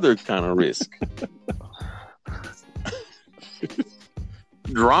some other kind of risk.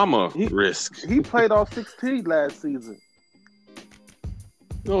 drama risk. He played all 16 last season.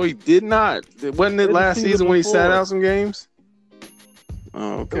 No, he did not. Wasn't it last season when he sat out some games?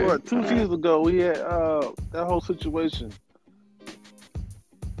 Oh, okay. What, 2 seasons ago, we had that whole situation.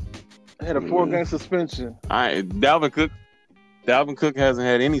 Had a 4-game suspension. Dalvin Cook hasn't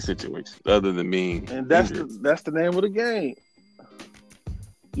had any situation other than being and that's injured. that's the name of the game.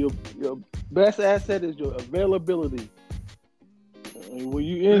 Your best asset is your availability. And when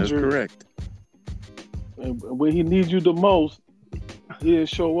you injured, that's correct. And when he needs you the most, he'll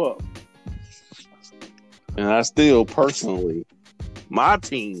show up. And I still personally, my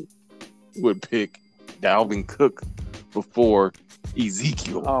team would pick Dalvin Cook before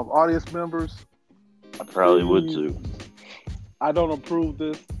Ezekiel. Audience members, I probably would too. I don't approve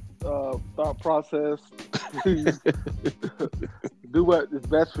this thought process. Please do what is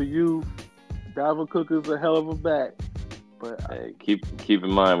best for you. Dalvin Cook is a hell of a back, but hey, keep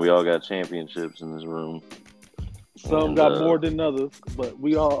in mind we all got championships in this room. Some got more than others, but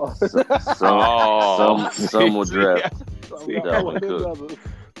we all some will draft Dalvin Cook.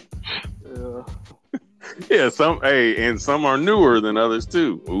 Yeah, and some are newer than others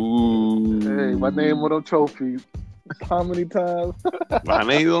too. Ooh. Hey, my name on a trophy. How many times? My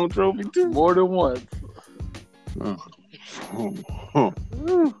name's on trophy too. More than once. Oh,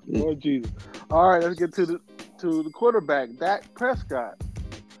 Lord Jesus. All right, let's get to the quarterback, Dak Prescott.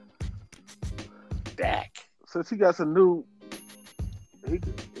 Dak. Since he got some new, he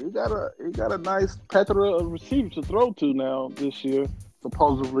got a nice plethora of receivers to throw to now this year,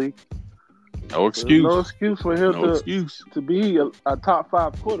 supposedly. No excuse. There's no excuse for him to be a top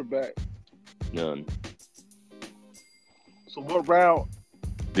 5 quarterback. None. So what round?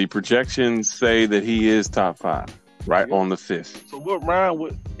 The projections say that he is top 5, right on the 5th. So what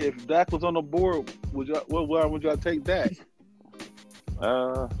round if Dak was on the board? What round would y'all take Dak?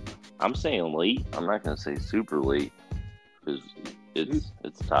 I'm saying late. I'm not going to say super late because it's a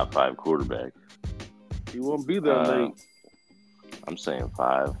top 5 quarterback. He won't be there late. I'm saying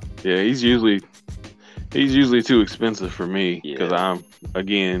 5. Yeah, he's usually too expensive for me because I'm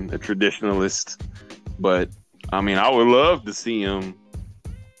again a traditionalist. But I mean, I would love to see him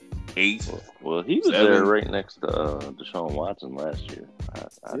 8. Well, he was 7. there right next to Deshaun Watson last year.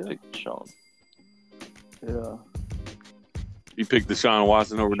 I picked Deshaun. Yeah. You picked Deshaun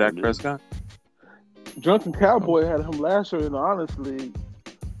Watson over Dak Prescott? Drunken Cowboy had him last year in the Honest League.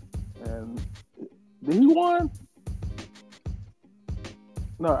 And did he won?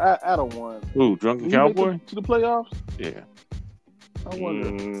 No, Adam won. Who, Drunken Cowboy? To the playoffs? Yeah. I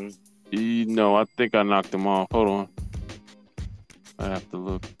wonder. No, I think I knocked him off. Hold on. I have to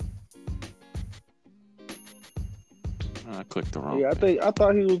look. I clicked the wrong. Yeah, I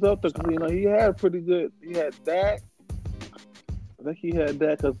thought he was up there because he had pretty good. He had Dak. I think he had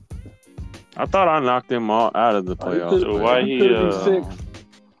Dak. I thought I knocked him all out of the playoffs. So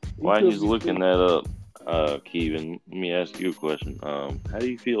why he's looking that up, Kevin? Let me ask you a question. How do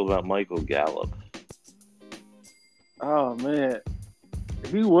you feel about Michael Gallup? Oh man,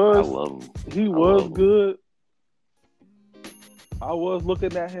 he was. I love him. He was good. I was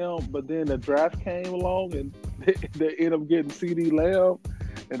looking at him, but then the draft came along and they ended up getting CeeDee Lamb,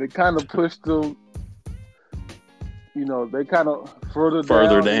 and it kind of pushed them. They kind of further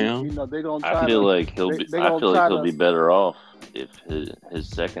down. They're gonna try. I feel like he'll be better off if his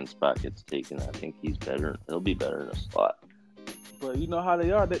second spot gets taken. I think he's better. He'll be better in a slot. But you know how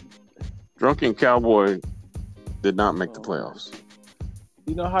they are. Drunken Cowboy did not make the playoffs.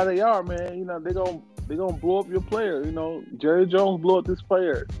 You know how they are, man. They're gonna blow up your player. Jerry Jones blew up this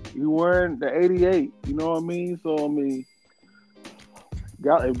player. You wearing the 88. You know what I mean? So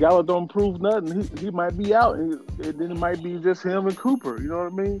if Gallup don't prove nothing, he might be out, and then it might be just him and Cooper. You know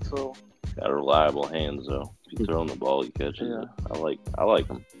what I mean? So got reliable hands though. If you throw him the ball, he catches it. I like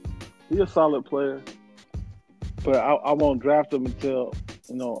him. He's a solid player, but I won't draft him until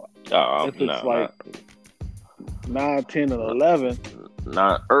if it's 9, 10, and 11.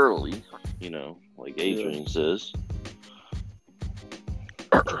 Not early, like Adrian says.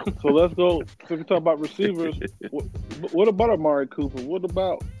 So let's go. So we talk about receivers. What about Amari Cooper? What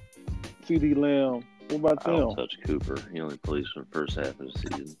about CeeDee Lamb? What about them? I don't touch Cooper. He only plays for the first half of the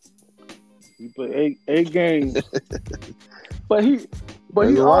season. He played 8 games, but he a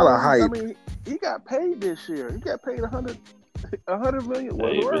lot of hype. I mean, he got paid this year. He got paid $100 million.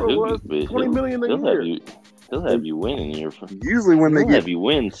 Hey, whatever it was, $20 million a year. He'll have you win in year. Usually when they have you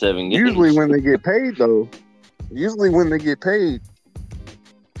win 7 games. Usually when they get paid though.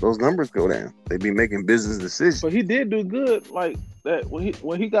 Those numbers go down. They be making business decisions. But he did do good. Like that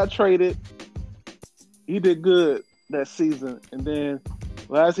when he got traded, he did good that season. And then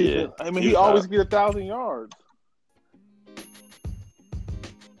Last season, I mean, he always get 1,000 yards.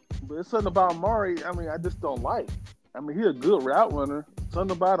 But it's something about Amari, I mean, I just don't like. I mean, he's a good route runner.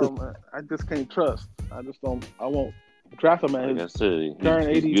 Something about him, I just can't trust. I won't draft him at like his I said,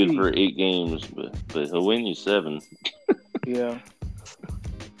 current he's ADP. good for 8 games, but he'll win you 7. Yeah.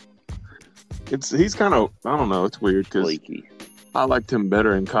 He's kind of, I don't know, it's weird because Flaky. I liked him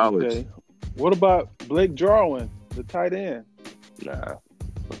better in college. Okay. What about Blake Jarwin, the tight end? Nah,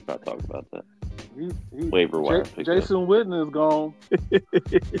 let's not talk about that. He Waiver wire pick Jason Witten is gone.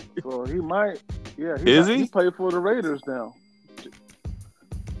 So he might, Is he? He played for the Raiders now.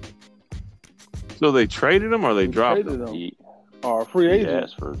 So they traded him or they dropped traded him? him. Or a free He agent.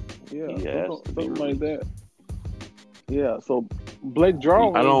 asked for. Yeah, he asked to be something like released. that. Yeah, so Blake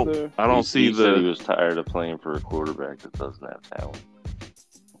Jarwin. I don't He see said he the. was tired of playing for a quarterback that doesn't have talent.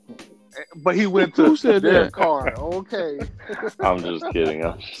 But he went to Who said Derek that? Carr. Okay. I'm just kidding.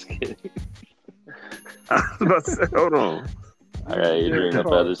 I was about to say, hold on. I got Adrian up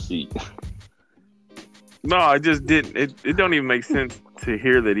out of his seat. No, I just didn't. It don't even make sense to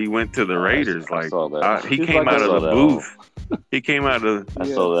hear that he went to the Raiders. I Like saw that. he He's came like out I of saw the that booth. He came out of I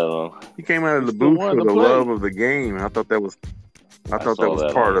saw that on. he came out of the He's still booth wanting for to the play. love of the game. I thought that was saw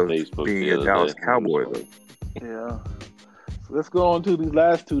part on of Facebook being the a other Dallas day. Cowboy, though. Yeah. So let's go on to these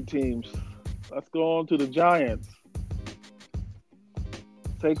last two teams. Let's go on to the Giants.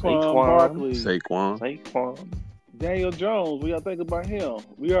 Saquon Barkley. Saquon. Daniel Jones. What y'all think about him?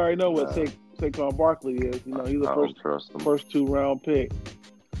 We already know what Saquon Barkley is. You know, he's I the don't trust him. first 2-round pick.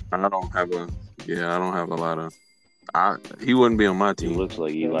 I don't have a lot of. He wouldn't be on my He team. looks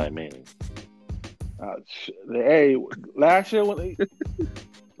like Eli Manning. Hey, last year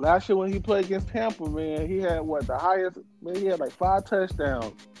when he played against Tampa, man, he had the highest? Man, he had like 5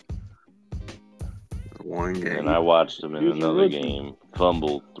 touchdowns. One game. And I watched him in He was a another rookie. game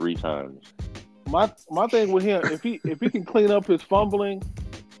fumble 3 times. My thing with him, if he can clean up his fumbling,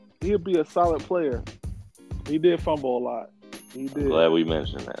 he'll be a solid player. He did fumble a lot. He I'm did. glad we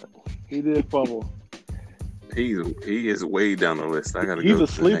mentioned that. He did fumble. He is way down the list. I gotta He's go a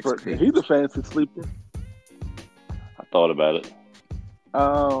to sleeper. The next page. He's a fantasy sleeper. I thought about it.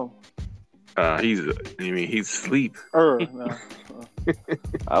 He's sleep. No.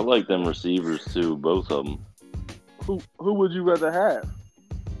 I like them receivers too, both of them. Who would you rather have?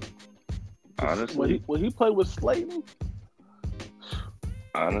 Honestly, When he played with Slayton?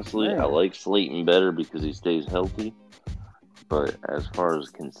 I Man. like Slayton better because he stays healthy. But as far as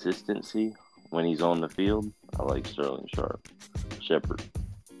consistency, when he's on the field, I like Sterling Shepard.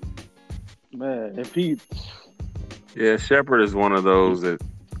 Man, Yeah, Shepard is one of those that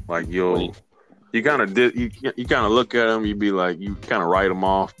like you kind of look at him, you be like you kind of write him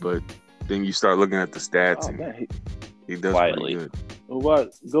off, but then you start looking at the stats and man, he does quietly. pretty good.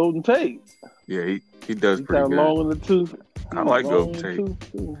 what? Golden Tate. Yeah, he does He's pretty kind of good. long in the tooth. I like Long Golden in the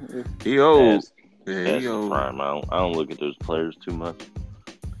tooth, too. He old. Past Yeah, his he old. prime. I don't look at those players too much.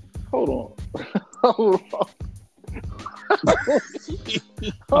 Hold on. Hold on.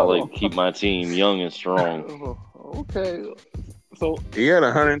 I like to keep my team young and strong. Okay. So He had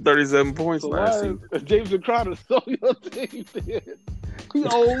 137 points So last why season. is James Crowder so your team? He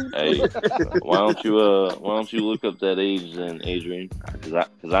old. Hey, why don't you look up that age then, Adrian? Because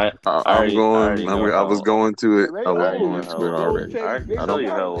I already know I was how- going to it. They I was old. going to it already. I tell you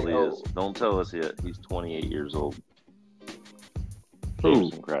how old he Oh. is. Don't tell us yet. He's 28 years old. Who?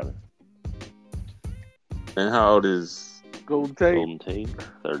 Jameson Crowder. And how old is? Golden Tate. Golden Tate,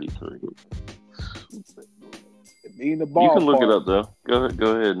 33. In the ball. You can look it up though.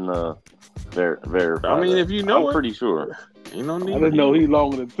 Go ahead and verify. I mean, that. if you know I'm it. pretty sure. Ain't no I need. didn't know he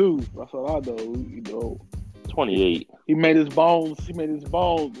longer than 2. That's all I know. You know, 28. he made his bones. He made his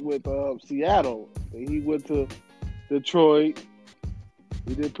bones with Seattle. He went to Detroit.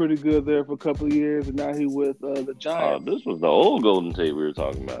 He did pretty good there for a couple of years, and now he with the Giants. This was the old Golden Tate we were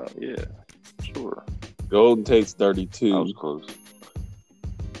talking about. Yeah, sure. Golden Tate's I 32. was close.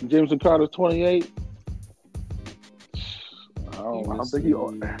 Jameson Carter's 28. I don't think he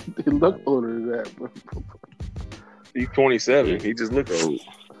looked older than that. He's 27. He just looks old.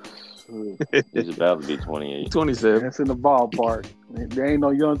 He's about to be 28. 27. That's in the ballpark. There ain't no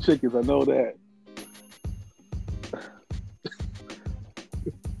young chickens. I know that.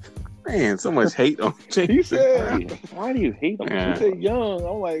 Man, so much hate on He James. said, Why do you hate him? Yeah. he said young.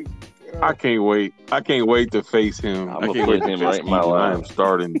 I'm like, I can't wait. I can't wait to face him. I'm I gonna can't put wait to him face right in my Keaton. I line. am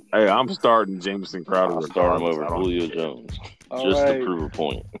starting. Hey, I'm starting Jameson Crowder. I'll start him over regardless. I don't Julio care. Jones all just right. to prove a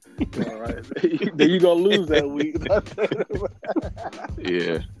point. All right. Then you gonna lose that week.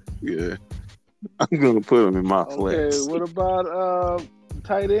 Yeah. I'm gonna put him in my Okay. flex. What about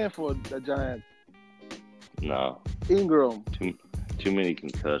tight end for the Giants. No. Ingram. Too many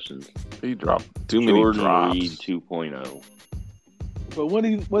concussions. He dropped too many Jordan drops. Reed 2.0. But when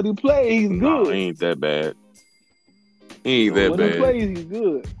he plays, he's No, good. he ain't that bad. He ain't that When he bad. plays, he's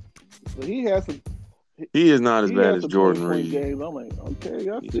good. But he has some. He is not as He bad has as some Jordan 20-point Reed. games. I'm like, okay,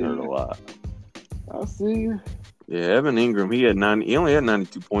 I He's see. hurt a lot. I see. Yeah, Evan Ingram, he only had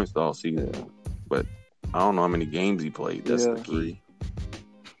 92 points all season. Yeah. But I don't know how many games he played. That's Yeah. the key.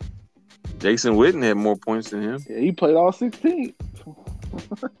 Jason Witten had more points than him. Yeah, he played all 16.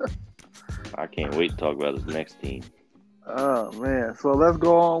 I can't wait to talk about his next team. Oh man! So let's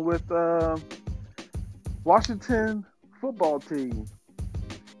go on with Washington football team.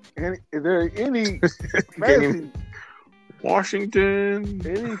 And is there any fantasy, Washington.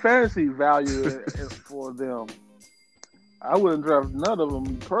 any fantasy value for them? I wouldn't draft none of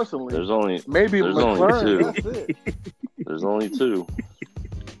them personally. There's only Maybe there's only McLaurin. two. That's it. There's only two.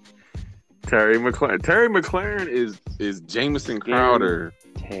 Terry McLaurin. Terry McLaurin is Jamison Crowder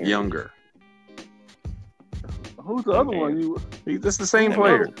Terry. younger. Who's the other one That's the same That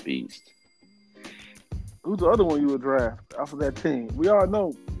player. man's a beast. Who's the other one you would draft off of that team? We all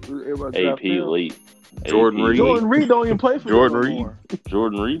know everybody AP draft him. late. Jordan AP Reed. Jordan Reed don't even play for Jordan them no Reed. more.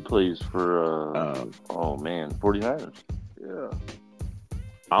 Jordan Reed plays for 49ers. Yeah.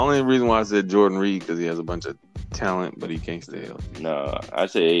 The only reason why I said Jordan Reed because he has a bunch of talent, but he can't stay healthy. No, I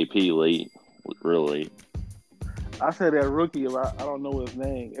say AP late, real late. I said that rookie. I don't know his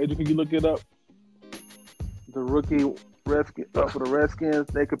name. Adrian, can you look it up? The rookie Redskin for the Redskins.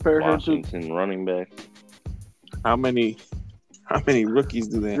 They compare him to Washington running back. How many rookies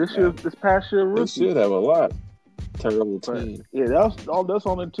do they have? this past year They rookie. should have a lot. Terrible But, team. yeah, that's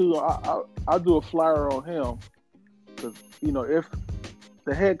only two. I do a flyer on him because if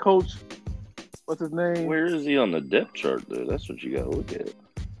the head coach, what's his name? Where is he on the depth chart, though? That's what you got to look at.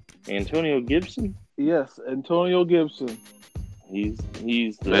 Antonio Gibson. Yes, Antonio Gibson. He's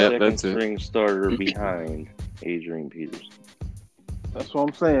the second that's it. string starter behind Adrian Peterson. That's what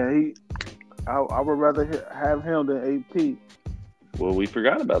I'm saying. I would rather have him than AP. Well, we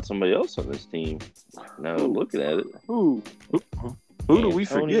forgot about somebody else on this team. Now Who? looking at it, Who? Who do we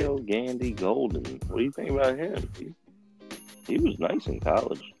forget? Antonio Gandy Golden. What do you think about him? He was nice in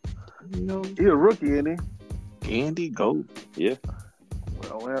college. You know, He a rookie, isn't he? Andy Gold. Yeah.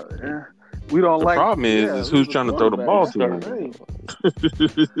 Well, we don't The like. problem is who's trying to throw the ball to him. him.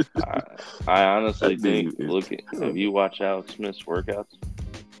 I honestly That think. dude is Look, have you watched Alex Smith's workouts?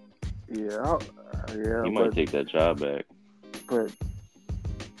 Yeah, He might take that job back. but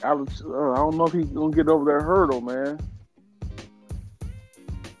I don't know if he's gonna get over that hurdle, man.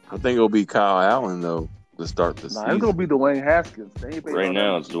 I think it'll be Kyle Allen though to start the Nah, season. it's gonna be Dwayne Haskins. They ain't Right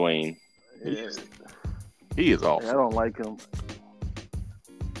now, it's Dwayne. Yeah, He is awful. I don't like him.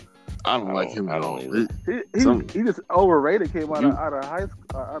 I don't like him I at don't all. either. He just overrated. Came out of high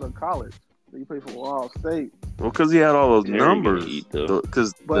school, out of college. He played for Ohio State. Well, because he had all those Terry gonna numbers. eat, though.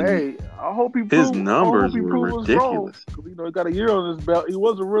 Because But hey, I hope he his proves, numbers I hope he were proves us wrong. ridiculous. 'Cause, he got a year on his belt. He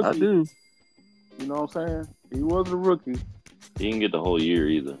was a rookie. I do. You know what I'm saying? He was a rookie. He didn't get the whole year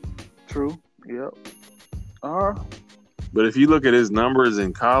either. True. Yep. But if you look at his numbers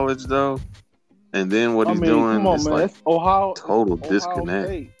in college, though, and then what he's doing, come on, it's man. like That's Ohio. total Ohio disconnect.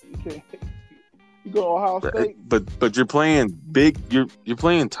 State. You can't. You go to Ohio State. But you're playing big. You're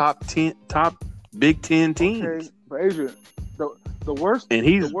playing top Big Ten teams, Okay, but Adrian, the worst and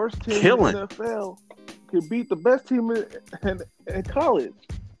he's the worst team killing. in the NFL can beat the best team in college.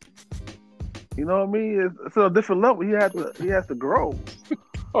 You know what I mean? It's a different level. He has to grow.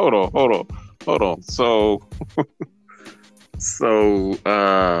 Hold on. So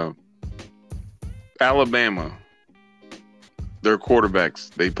Alabama, their quarterbacks,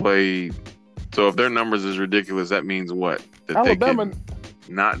 they play. So if their numbers is ridiculous, that means what? That Alabama they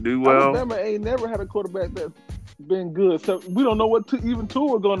can not do well. Alabama ain't never had a quarterback that's been good. So we don't know what even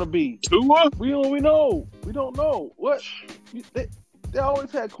two are going to be. Tua? We don't know. What they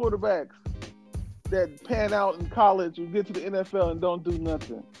always had quarterbacks that pan out in college and get to the NFL and don't do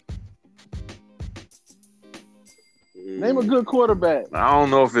nothing. Name a good quarterback. I don't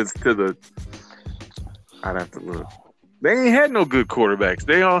know if it's to the. I'd have to look. They ain't had no good quarterbacks.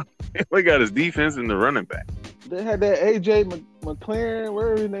 They only got his defense and the running back. They had that AJ McLaren,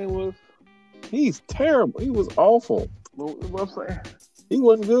 whatever his name was. He's terrible. He was awful. What I'm saying, He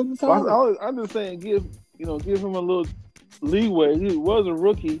wasn't good in college. I'm just saying, give him a little leeway. He was a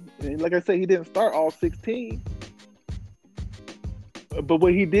rookie, and like I said, he didn't start all 16. But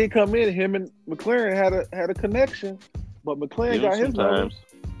when he did come in, him and McLaren had a connection. But McLaren got his numbers.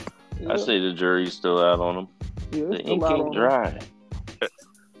 I say the jury's still out on him. Yeah, The it's ink still out ain't on dry.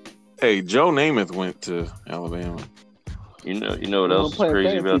 Hey, Joe Namath went to Alabama. You know what else is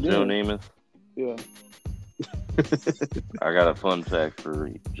crazy about Joe Namath? Yeah. I got a fun fact for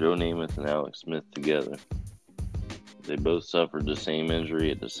Joe Namath and Alex Smith together. They both suffered the same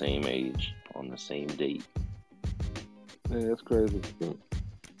injury at the same age on the same date. Yeah, that's crazy.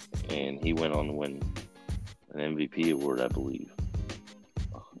 And he went on to win an MVP award, I believe.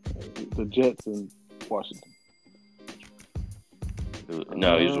 The Jets in Washington.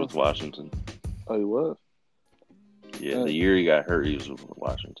 No, he was with Washington. Oh, he was? Yeah, the year he got hurt, he was with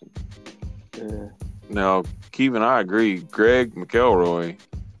Washington. Yeah. Now, Keith and I agree. Greg McElroy,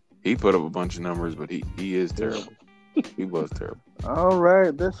 he put up a bunch of numbers, but he is terrible. He was terrible. All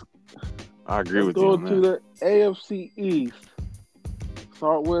right, I agree with you go on to that. the AFC East.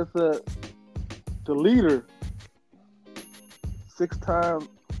 Start with the leader, 6-time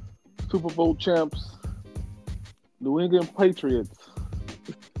Super Bowl champs, New England Patriots.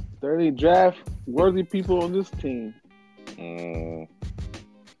 Is there any draft-worthy people on this team? Cam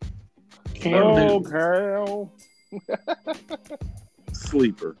Newton. Carol.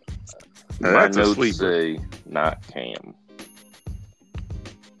 Sleeper. My That's a notes sleeper. say not Cam.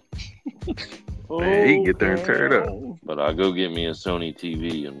 Man, he can get there and tear it up. But I'll go get me a Sony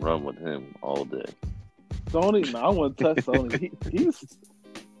TV and run with him all day. Sony, no, I want to touch Sony.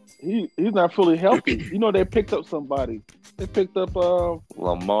 He's not fully healthy. You know, they picked up somebody. They picked up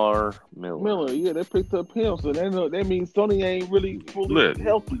Lamar Miller. Yeah, they picked up him. So that means Sony ain't really fully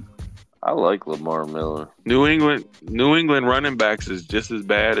healthy. I like Lamar Miller. New England running backs is just as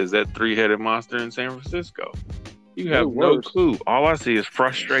bad as that 3-headed monster in San Francisco. You have no clue. All I see is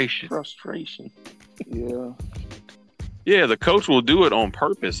frustration. Yeah. Yeah, the coach will do it on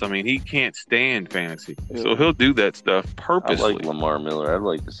purpose. I mean, he can't stand fantasy. Yeah. So he'll do that stuff purposely. I like Lamar Miller. I'd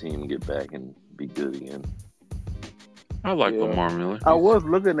like to see him get back and be good again. I like Lamar Miller. I was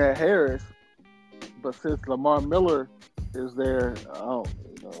looking at Harris, but since Lamar Miller is there,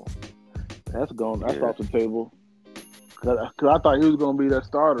 that's gone. That's off the table. Cause I thought he was going to be that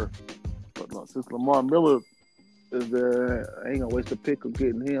starter. But no, since Lamar Miller is there, I ain't going to waste a pick of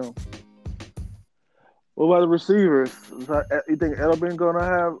getting him. What about the receivers? You think Edelman going to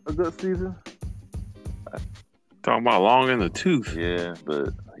have a good season? Talking about long in the tooth. Yeah, but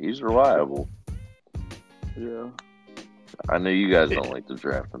he's reliable. Yeah. I know you guys don't like to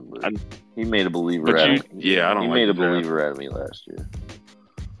draft him, but he made a believer out of me. Yeah, I don't He like made to a draft. believer out of me last year.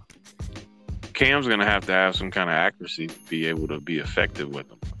 Cam's going to have some kind of accuracy to be able to be effective with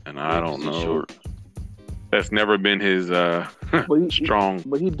him. And I don't know. Short. That's never been his strong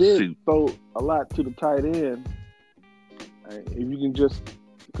But he did suit. throw a lot to the tight end. If you can just,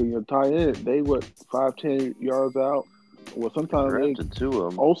 because your tight end, they 5-10 yards out. Well, sometimes Drafted two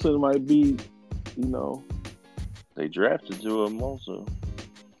of them. Olsen might be, They drafted two of them also.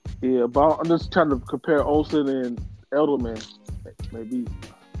 Yeah, but I'm just trying to compare Olsen and Edelman. Maybe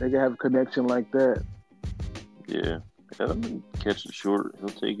they can have a connection like that. Yeah. Edelman catch it short. He'll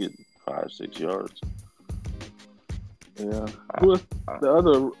take it 5-6 yards. Yeah. Who is the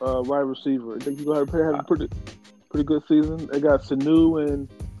other wide receiver? I think you're going to have a pretty good season. They got Sanu, and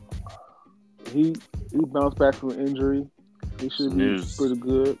he bounced back from an injury. He should be pretty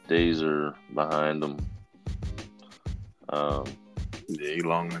good. Days are behind him. Yeah, he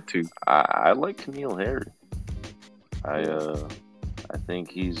long in the tooth. I like Camille Harry. I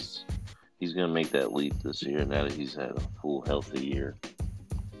think he's going to make that leap this year now that he's had a full healthy year.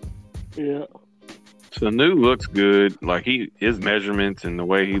 Yeah. Sanu looks good. Like his measurements and the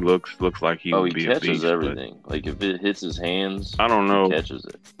way he looks like he would be a beast. He catches everything. Like if it hits his hands, I don't know. He catches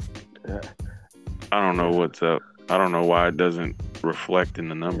it. Yeah. I don't know what's up. I don't know why it doesn't reflect in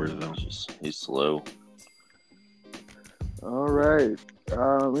the numbers though. He's slow. All right.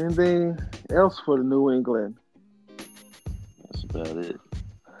 Anything else for the New England? That's about it.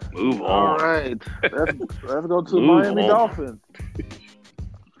 Move on. All right. Let's go to Miami Dolphins.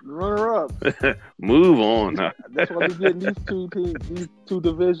 Runner up. Move on. That's why we're getting these two teams, these two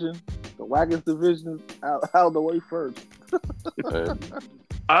divisions, the wackest divisions, out of the way first.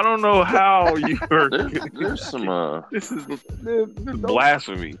 I don't know how you are. There's some. This is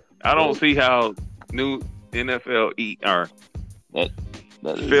blasphemy. I don't see how new NFL are that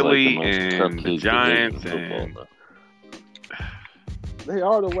Philly like and the Giants and they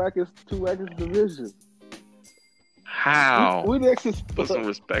are the two wackest divisions. How? We just put some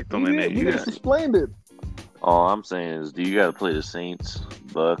respect on the name. We just explained it. All I'm saying is, do you got to play the Saints,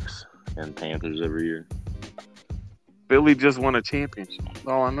 Bucks, and Panthers every year? Philly just won a championship. That's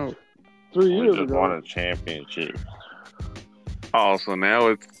all I know. 3 years just ago. Won a championship. Oh, so now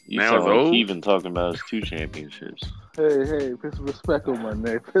it's over. old. Even talking about his 2 championships. Hey, put some respect on my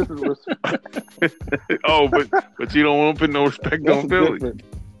name. Put some respect. Oh, but you don't want to put no respect on Philly. Different.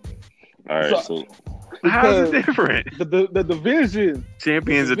 All right, so how's it different? The division.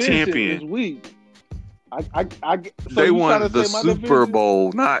 Champion's a champion. Is weak. They won the Super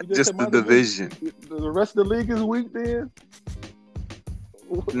Bowl, not just the division. The rest of the league is weak then?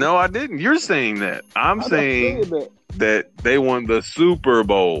 No, I didn't. You're saying that. I'm saying that they won the Super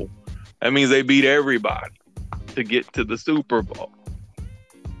Bowl. That means they beat everybody to get to the Super Bowl.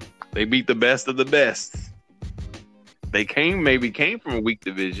 They beat the best of the best. They maybe came from a weak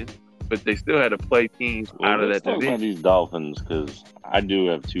division, but they still had to play teams out of that division. Let's talk about these Dolphins, because I do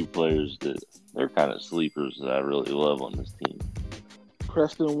have two players that they're kind of sleepers that I really love on this team.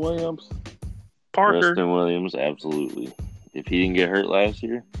 Preston Williams. Parker. Preston Williams, absolutely. If he didn't get hurt last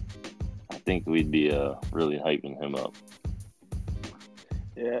year, I think we'd be really hyping him up.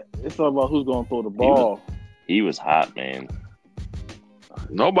 Yeah, it's all about who's going to throw the ball. He was hot, man.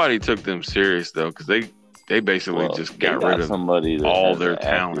 Nobody took them serious, though, because they basically just got rid of somebody that all has their an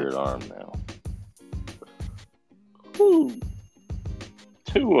talent. Arm now. Who?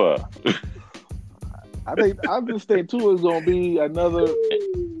 Tua. I think I'm just saying Tua is going to be another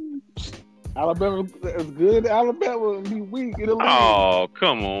Alabama. As good Alabama will be weak in the league. Oh,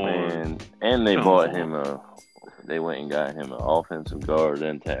 come on. Man. And they bought him they went and got him an offensive guard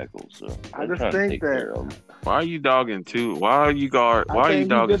and tackle. So I just think that. Why are you dogging Tua? Why are you dogging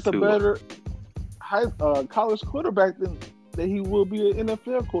Tua? He's a better college quarterback than he will be an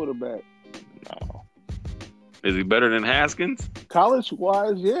NFL quarterback. No. Is he better than Haskins?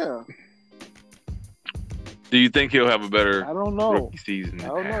 College-wise, yeah. Do you think he'll have a better I don't know. rookie season? I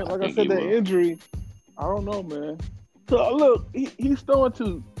don't know. Like I said, that injury, I don't know, man. So, look, he's throwing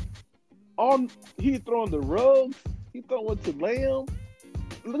he's throwing the Ruggs. He's throwing to Lamb.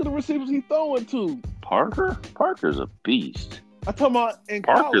 Look at the receivers he's throwing to. Parker's a beast. I'm talking about in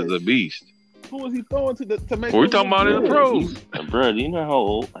Parker's college. a beast. Who is he throwing to make? We're talking about in the pros. Bro, do you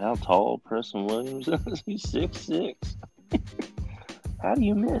know how tall Preston Williams is? He's 6'6". How do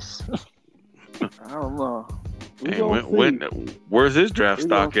you miss? I don't know. Where's his draft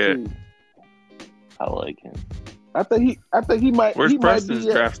stock at? I like him. I think he might. Where's Preston's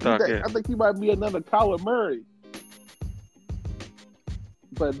might be draft stock at? I think he might be another Kyler Murray,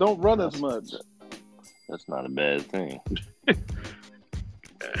 but don't run as much. That's not a bad thing.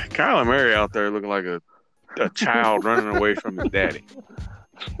 Kyler Murray out there looking like a child running away from his daddy.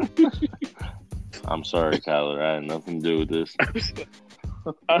 I'm sorry, Kyler. I had nothing to do with this.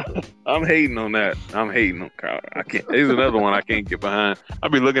 I'm hating on that. I'm hating on Kyler. I can't. He's another one I can't get behind.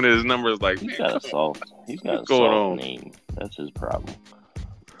 I'll be looking at his numbers like, he's got a soft name. That's his problem.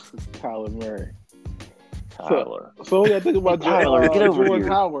 Kyler Murray. Kyler. So yeah, think about Kyler, get over Jordan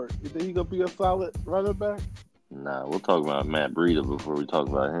here. Howard. You think he's gonna be a solid running back? Nah, we'll talk about Matt Breida before we talk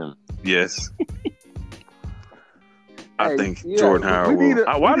about him. yes. I think Jordan Howard will.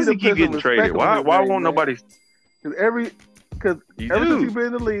 Why does he keep getting traded? Why won't nobody? Because ever since he's been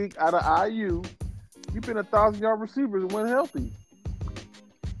in the league, out of IU, he's been 1,000-yard receivers and went healthy.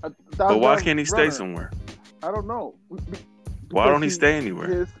 But why can't he stay somewhere? I don't know. Why don't he stay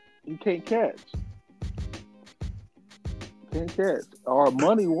anywhere? He can't catch. Or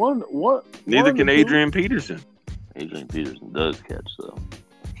money one. Neither can Adrian Peterson. Adrian Peterson does catch, though.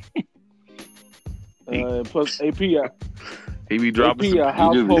 Plus AP. He be dropping a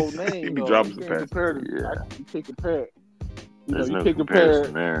household name. He be dropping some passes. You can't compare it. There's no can't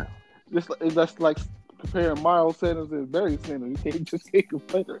comparison there. That's like comparing Miles Sanders and Barry Sanders. You can't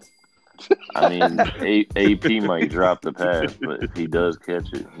compare it. I mean, AP might drop the pass, but if he does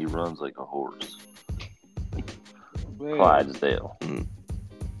catch it, he runs like a horse. Man, Clydesdale.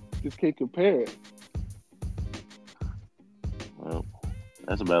 Just can't compare it. Well,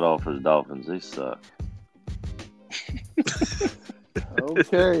 that's about all for the Dolphins. They suck.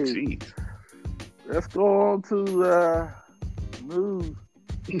 Okay. Jeez. Let's go on to New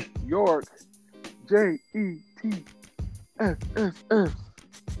York. JETSS.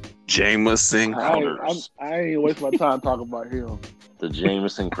 Jamison I Crowders. ain't waste my time talking about him. The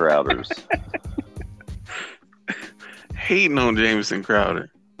Jamison Crowders. Hating on Jamison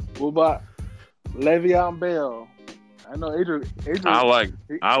Crowder. What about Le'Veon Bell? I know Adrian. I like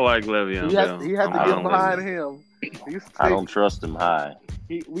Le'Veon Bell. He had to get behind him. I don't trust him high.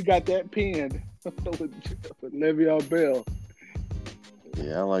 We got that pinned with Le'Veon Bell.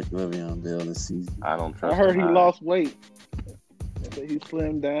 Yeah, I like Le'Veon Bell this season. I don't trust him. I heard he high. lost weight. He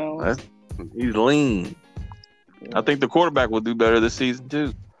slimmed down. He's lean. Yeah. I think the quarterback will do better this season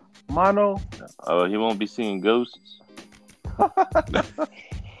too. Mono. Oh, he won't be seeing ghosts.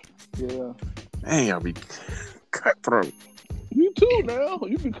 Yeah. Man, y'all be cutthroat. You too now.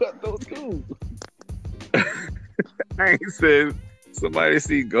 You be cutthroat too. I ain't said somebody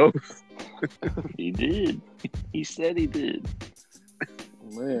see ghosts. He did. He said he did.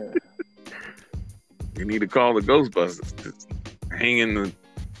 Man. You need to call the Ghostbusters to hang in the.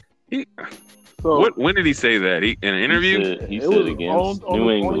 So When did he say that? In an interview? He said against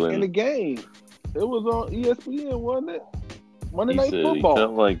New England. In the game. It was on ESPN, wasn't it? Monday He Night said Football. he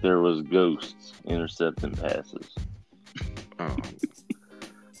felt like there was ghosts intercepting passes. Oh.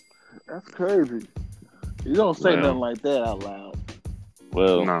 That's crazy. You don't say nothing like that out loud.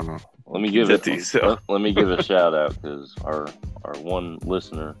 Well, No. let me give a shout out because our one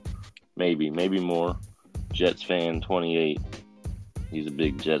listener, maybe more, Jets fan 28. He's a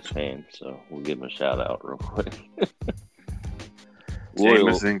big Jets fan, so we'll give him a shout out real quick.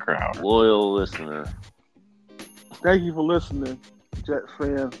 Jameson Crowder. Loyal listener. Thank you for listening, Jets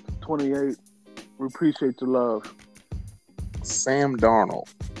fan 28. We appreciate your love. Sam Darnold.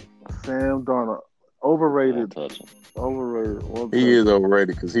 Overrated. Don't touch him. Overrated. He is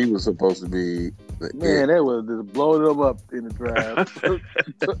overrated because he was supposed to be. Man, they was just blowing him up in the draft.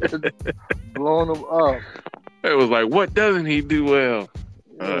 Blowing him up. It was like, what doesn't he do well?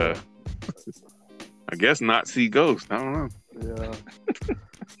 Yeah. I guess not see ghosts. I don't know. Yeah.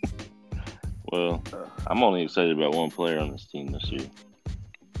 Well, I'm only excited about one player on this team this year.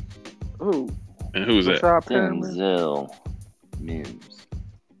 Who? And who's that? Denzel Mims.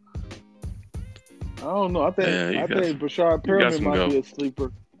 I don't know. I think Brashad Perriman might be a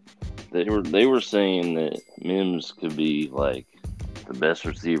sleeper. They were saying that Mims could be like the best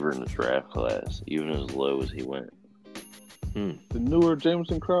receiver in the draft class, even as low as he went. The newer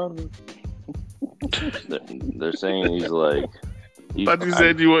Jameson Crowder. They're saying he's like. I thought you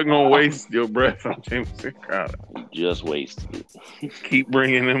said you wasn't gonna waste your breath on Jameson Crowder. He just wasted it. Keep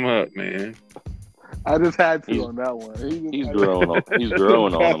bringing him up, man. I just had to on that one. He's growing on. He's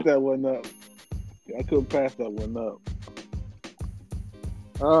growing on him. That one up. I couldn't pass that one up.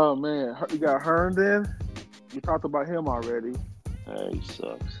 Oh man, you got Herndon. We talked about him already. He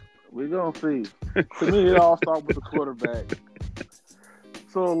sucks. We're gonna see. To me, it all starts with the quarterback.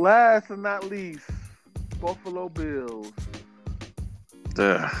 So last and not least, Buffalo Bills.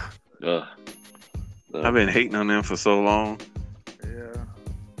 I've been hating on them for so long. Yeah.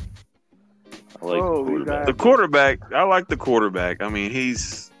 I like the quarterback. I like the quarterback. I mean,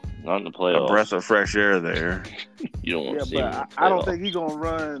 he's not in the playoffs. A breath of fresh air there. You don't want to see him in the playoffs. I don't think he's gonna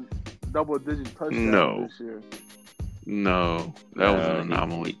run double-digit touchdowns this year. No, that was an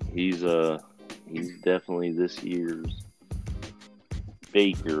anomaly. He's definitely this year's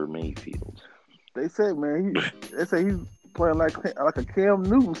Baker Mayfield. They say, man, he's playing like a Cam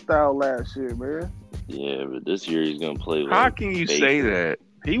Newton style last year, man. Yeah, but this year he's gonna play. How can you say that?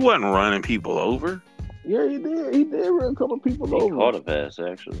 He wasn't running people over. Yeah, he did. He did run a couple people over. He caught a pass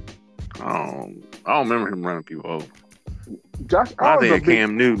actually. I don't remember him running people over. Josh I think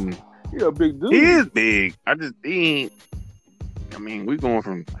Cam Newton. He's a big dude. He is big. He ain't. I mean, we're going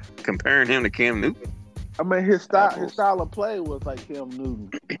from comparing him to Cam Newton. I mean, his style of play was like Cam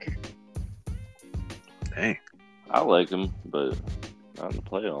Newton. Dang. I like him, but not in the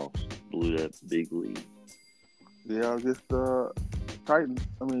playoffs. Blew that big lead. Yeah, against the Titans.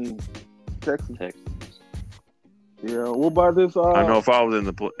 I mean, Texans. Yeah. What about this? I know if I was in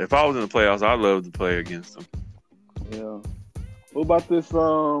the playoffs, I'd love to play against them. Yeah. What about this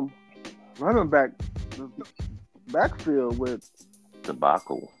running backfield with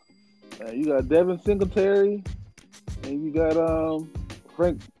debacle? You got Devin Singletary, and you got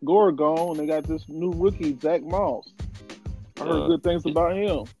Frank Gore gone. They got this new rookie, Zach Moss. I heard good things about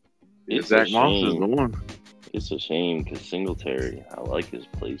him. Zach Moss is the one. It's a shame because Singletary, I like his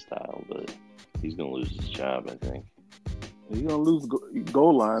play style, but he's going to lose his job, I think. He's going to lose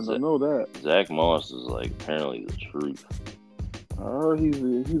goal lines, I know that. Zach Moss is like apparently the truth. I heard he's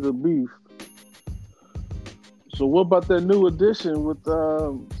a beast. So what about that new addition with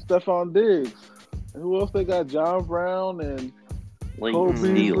Stephon Diggs? And who else they got? John Brown and Cole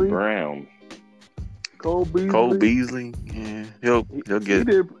Beasley. Brown. Cole Beasley. Yeah, he'll get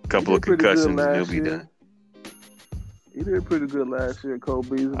a couple of concussions and he'll be done. He did pretty good last year, Cole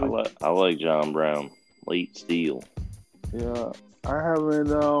Beasley. I like John Brown. Late steal. Yeah, I have in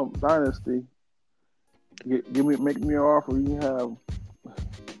Dynasty. Make me an offer. You have.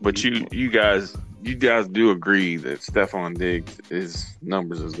 But you guys do agree that Stephon Diggs, his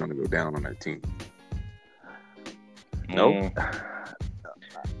numbers is going to go down on that team. Nope.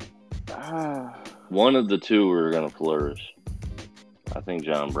 One of the two are going to flourish. I think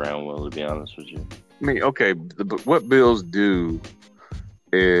John Brown will, to be honest with you. I mean, okay, what Bills do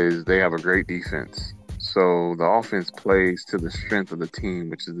is they have a great defense. So the offense plays to the strength of the team,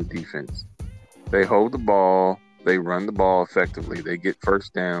 which is the defense. They hold the ball. They run the ball effectively. They get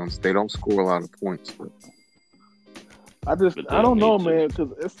first downs. They don't score a lot of points. I don't know, man,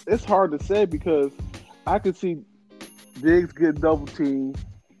 because it's hard to say because I could see Diggs get double teamed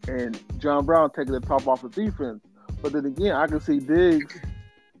and John Brown taking the top off the defense. But then again, I can see Diggs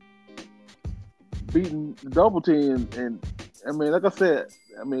beating the double team. And I mean, like I said,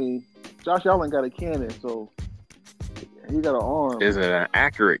 Josh Allen got a cannon, so he got an arm. Is it an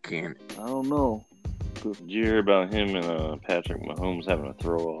accurate cannon? I don't know. Did you hear about him and Patrick Mahomes having a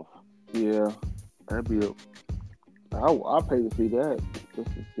throw off? Yeah, that'd be I'll pay to see that. Just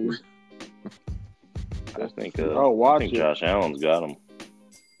to see. I think Josh Allen's got him.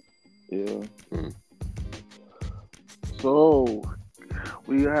 Yeah. So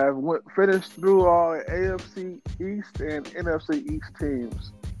we have finished through our AFC East and NFC East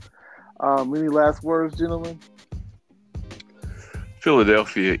teams. Any last words, gentlemen?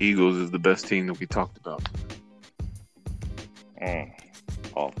 Philadelphia Eagles is the best team that we talked about.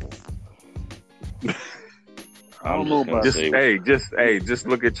 Awful. I don't know about just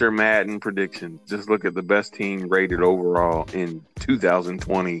look at your Madden prediction. Just look at the best team rated overall in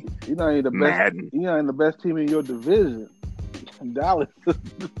 2020. You're not even the Madden. best. You're not even the best team in your division. Dallas.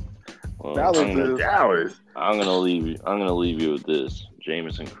 Dallas. I'm gonna leave you with this.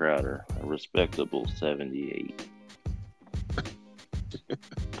 Jamison Crowder, a respectable 78.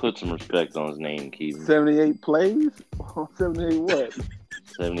 Put some respect on his name, Keaton. 78 plays? 78 what?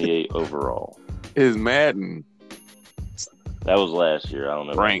 78 overall. His Madden. That was last year. I don't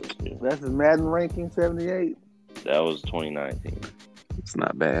know. Rank. That's his Madden ranking, 78? That was 2019. It's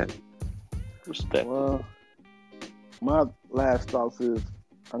not bad. Respect. Well, my last thoughts is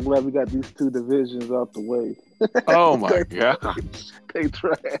I'm glad we got these two divisions out the way. Oh, my God. They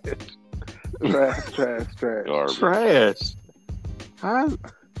trash. Trash. Garbage. Trash. I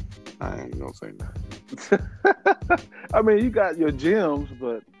ain't gonna say that. I mean, you got your gems,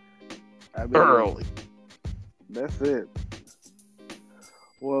 but early. That's it.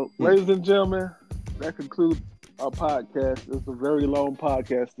 Well, ladies and gentlemen, that concludes our podcast. It's a very long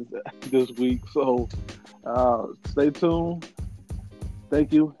podcast this week, so stay tuned.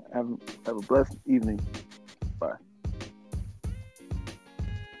 Thank you. Have a blessed evening. Bye.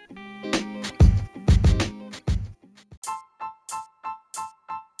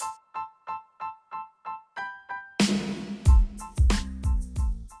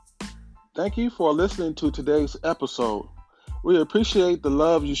 Thank you for listening to today's episode. We appreciate the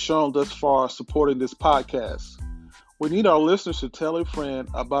love you've shown thus far supporting this podcast. We need our listeners to tell a friend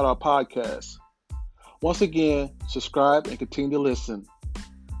about our podcast. Once again, subscribe and continue to listen.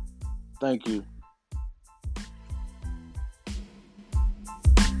 Thank you.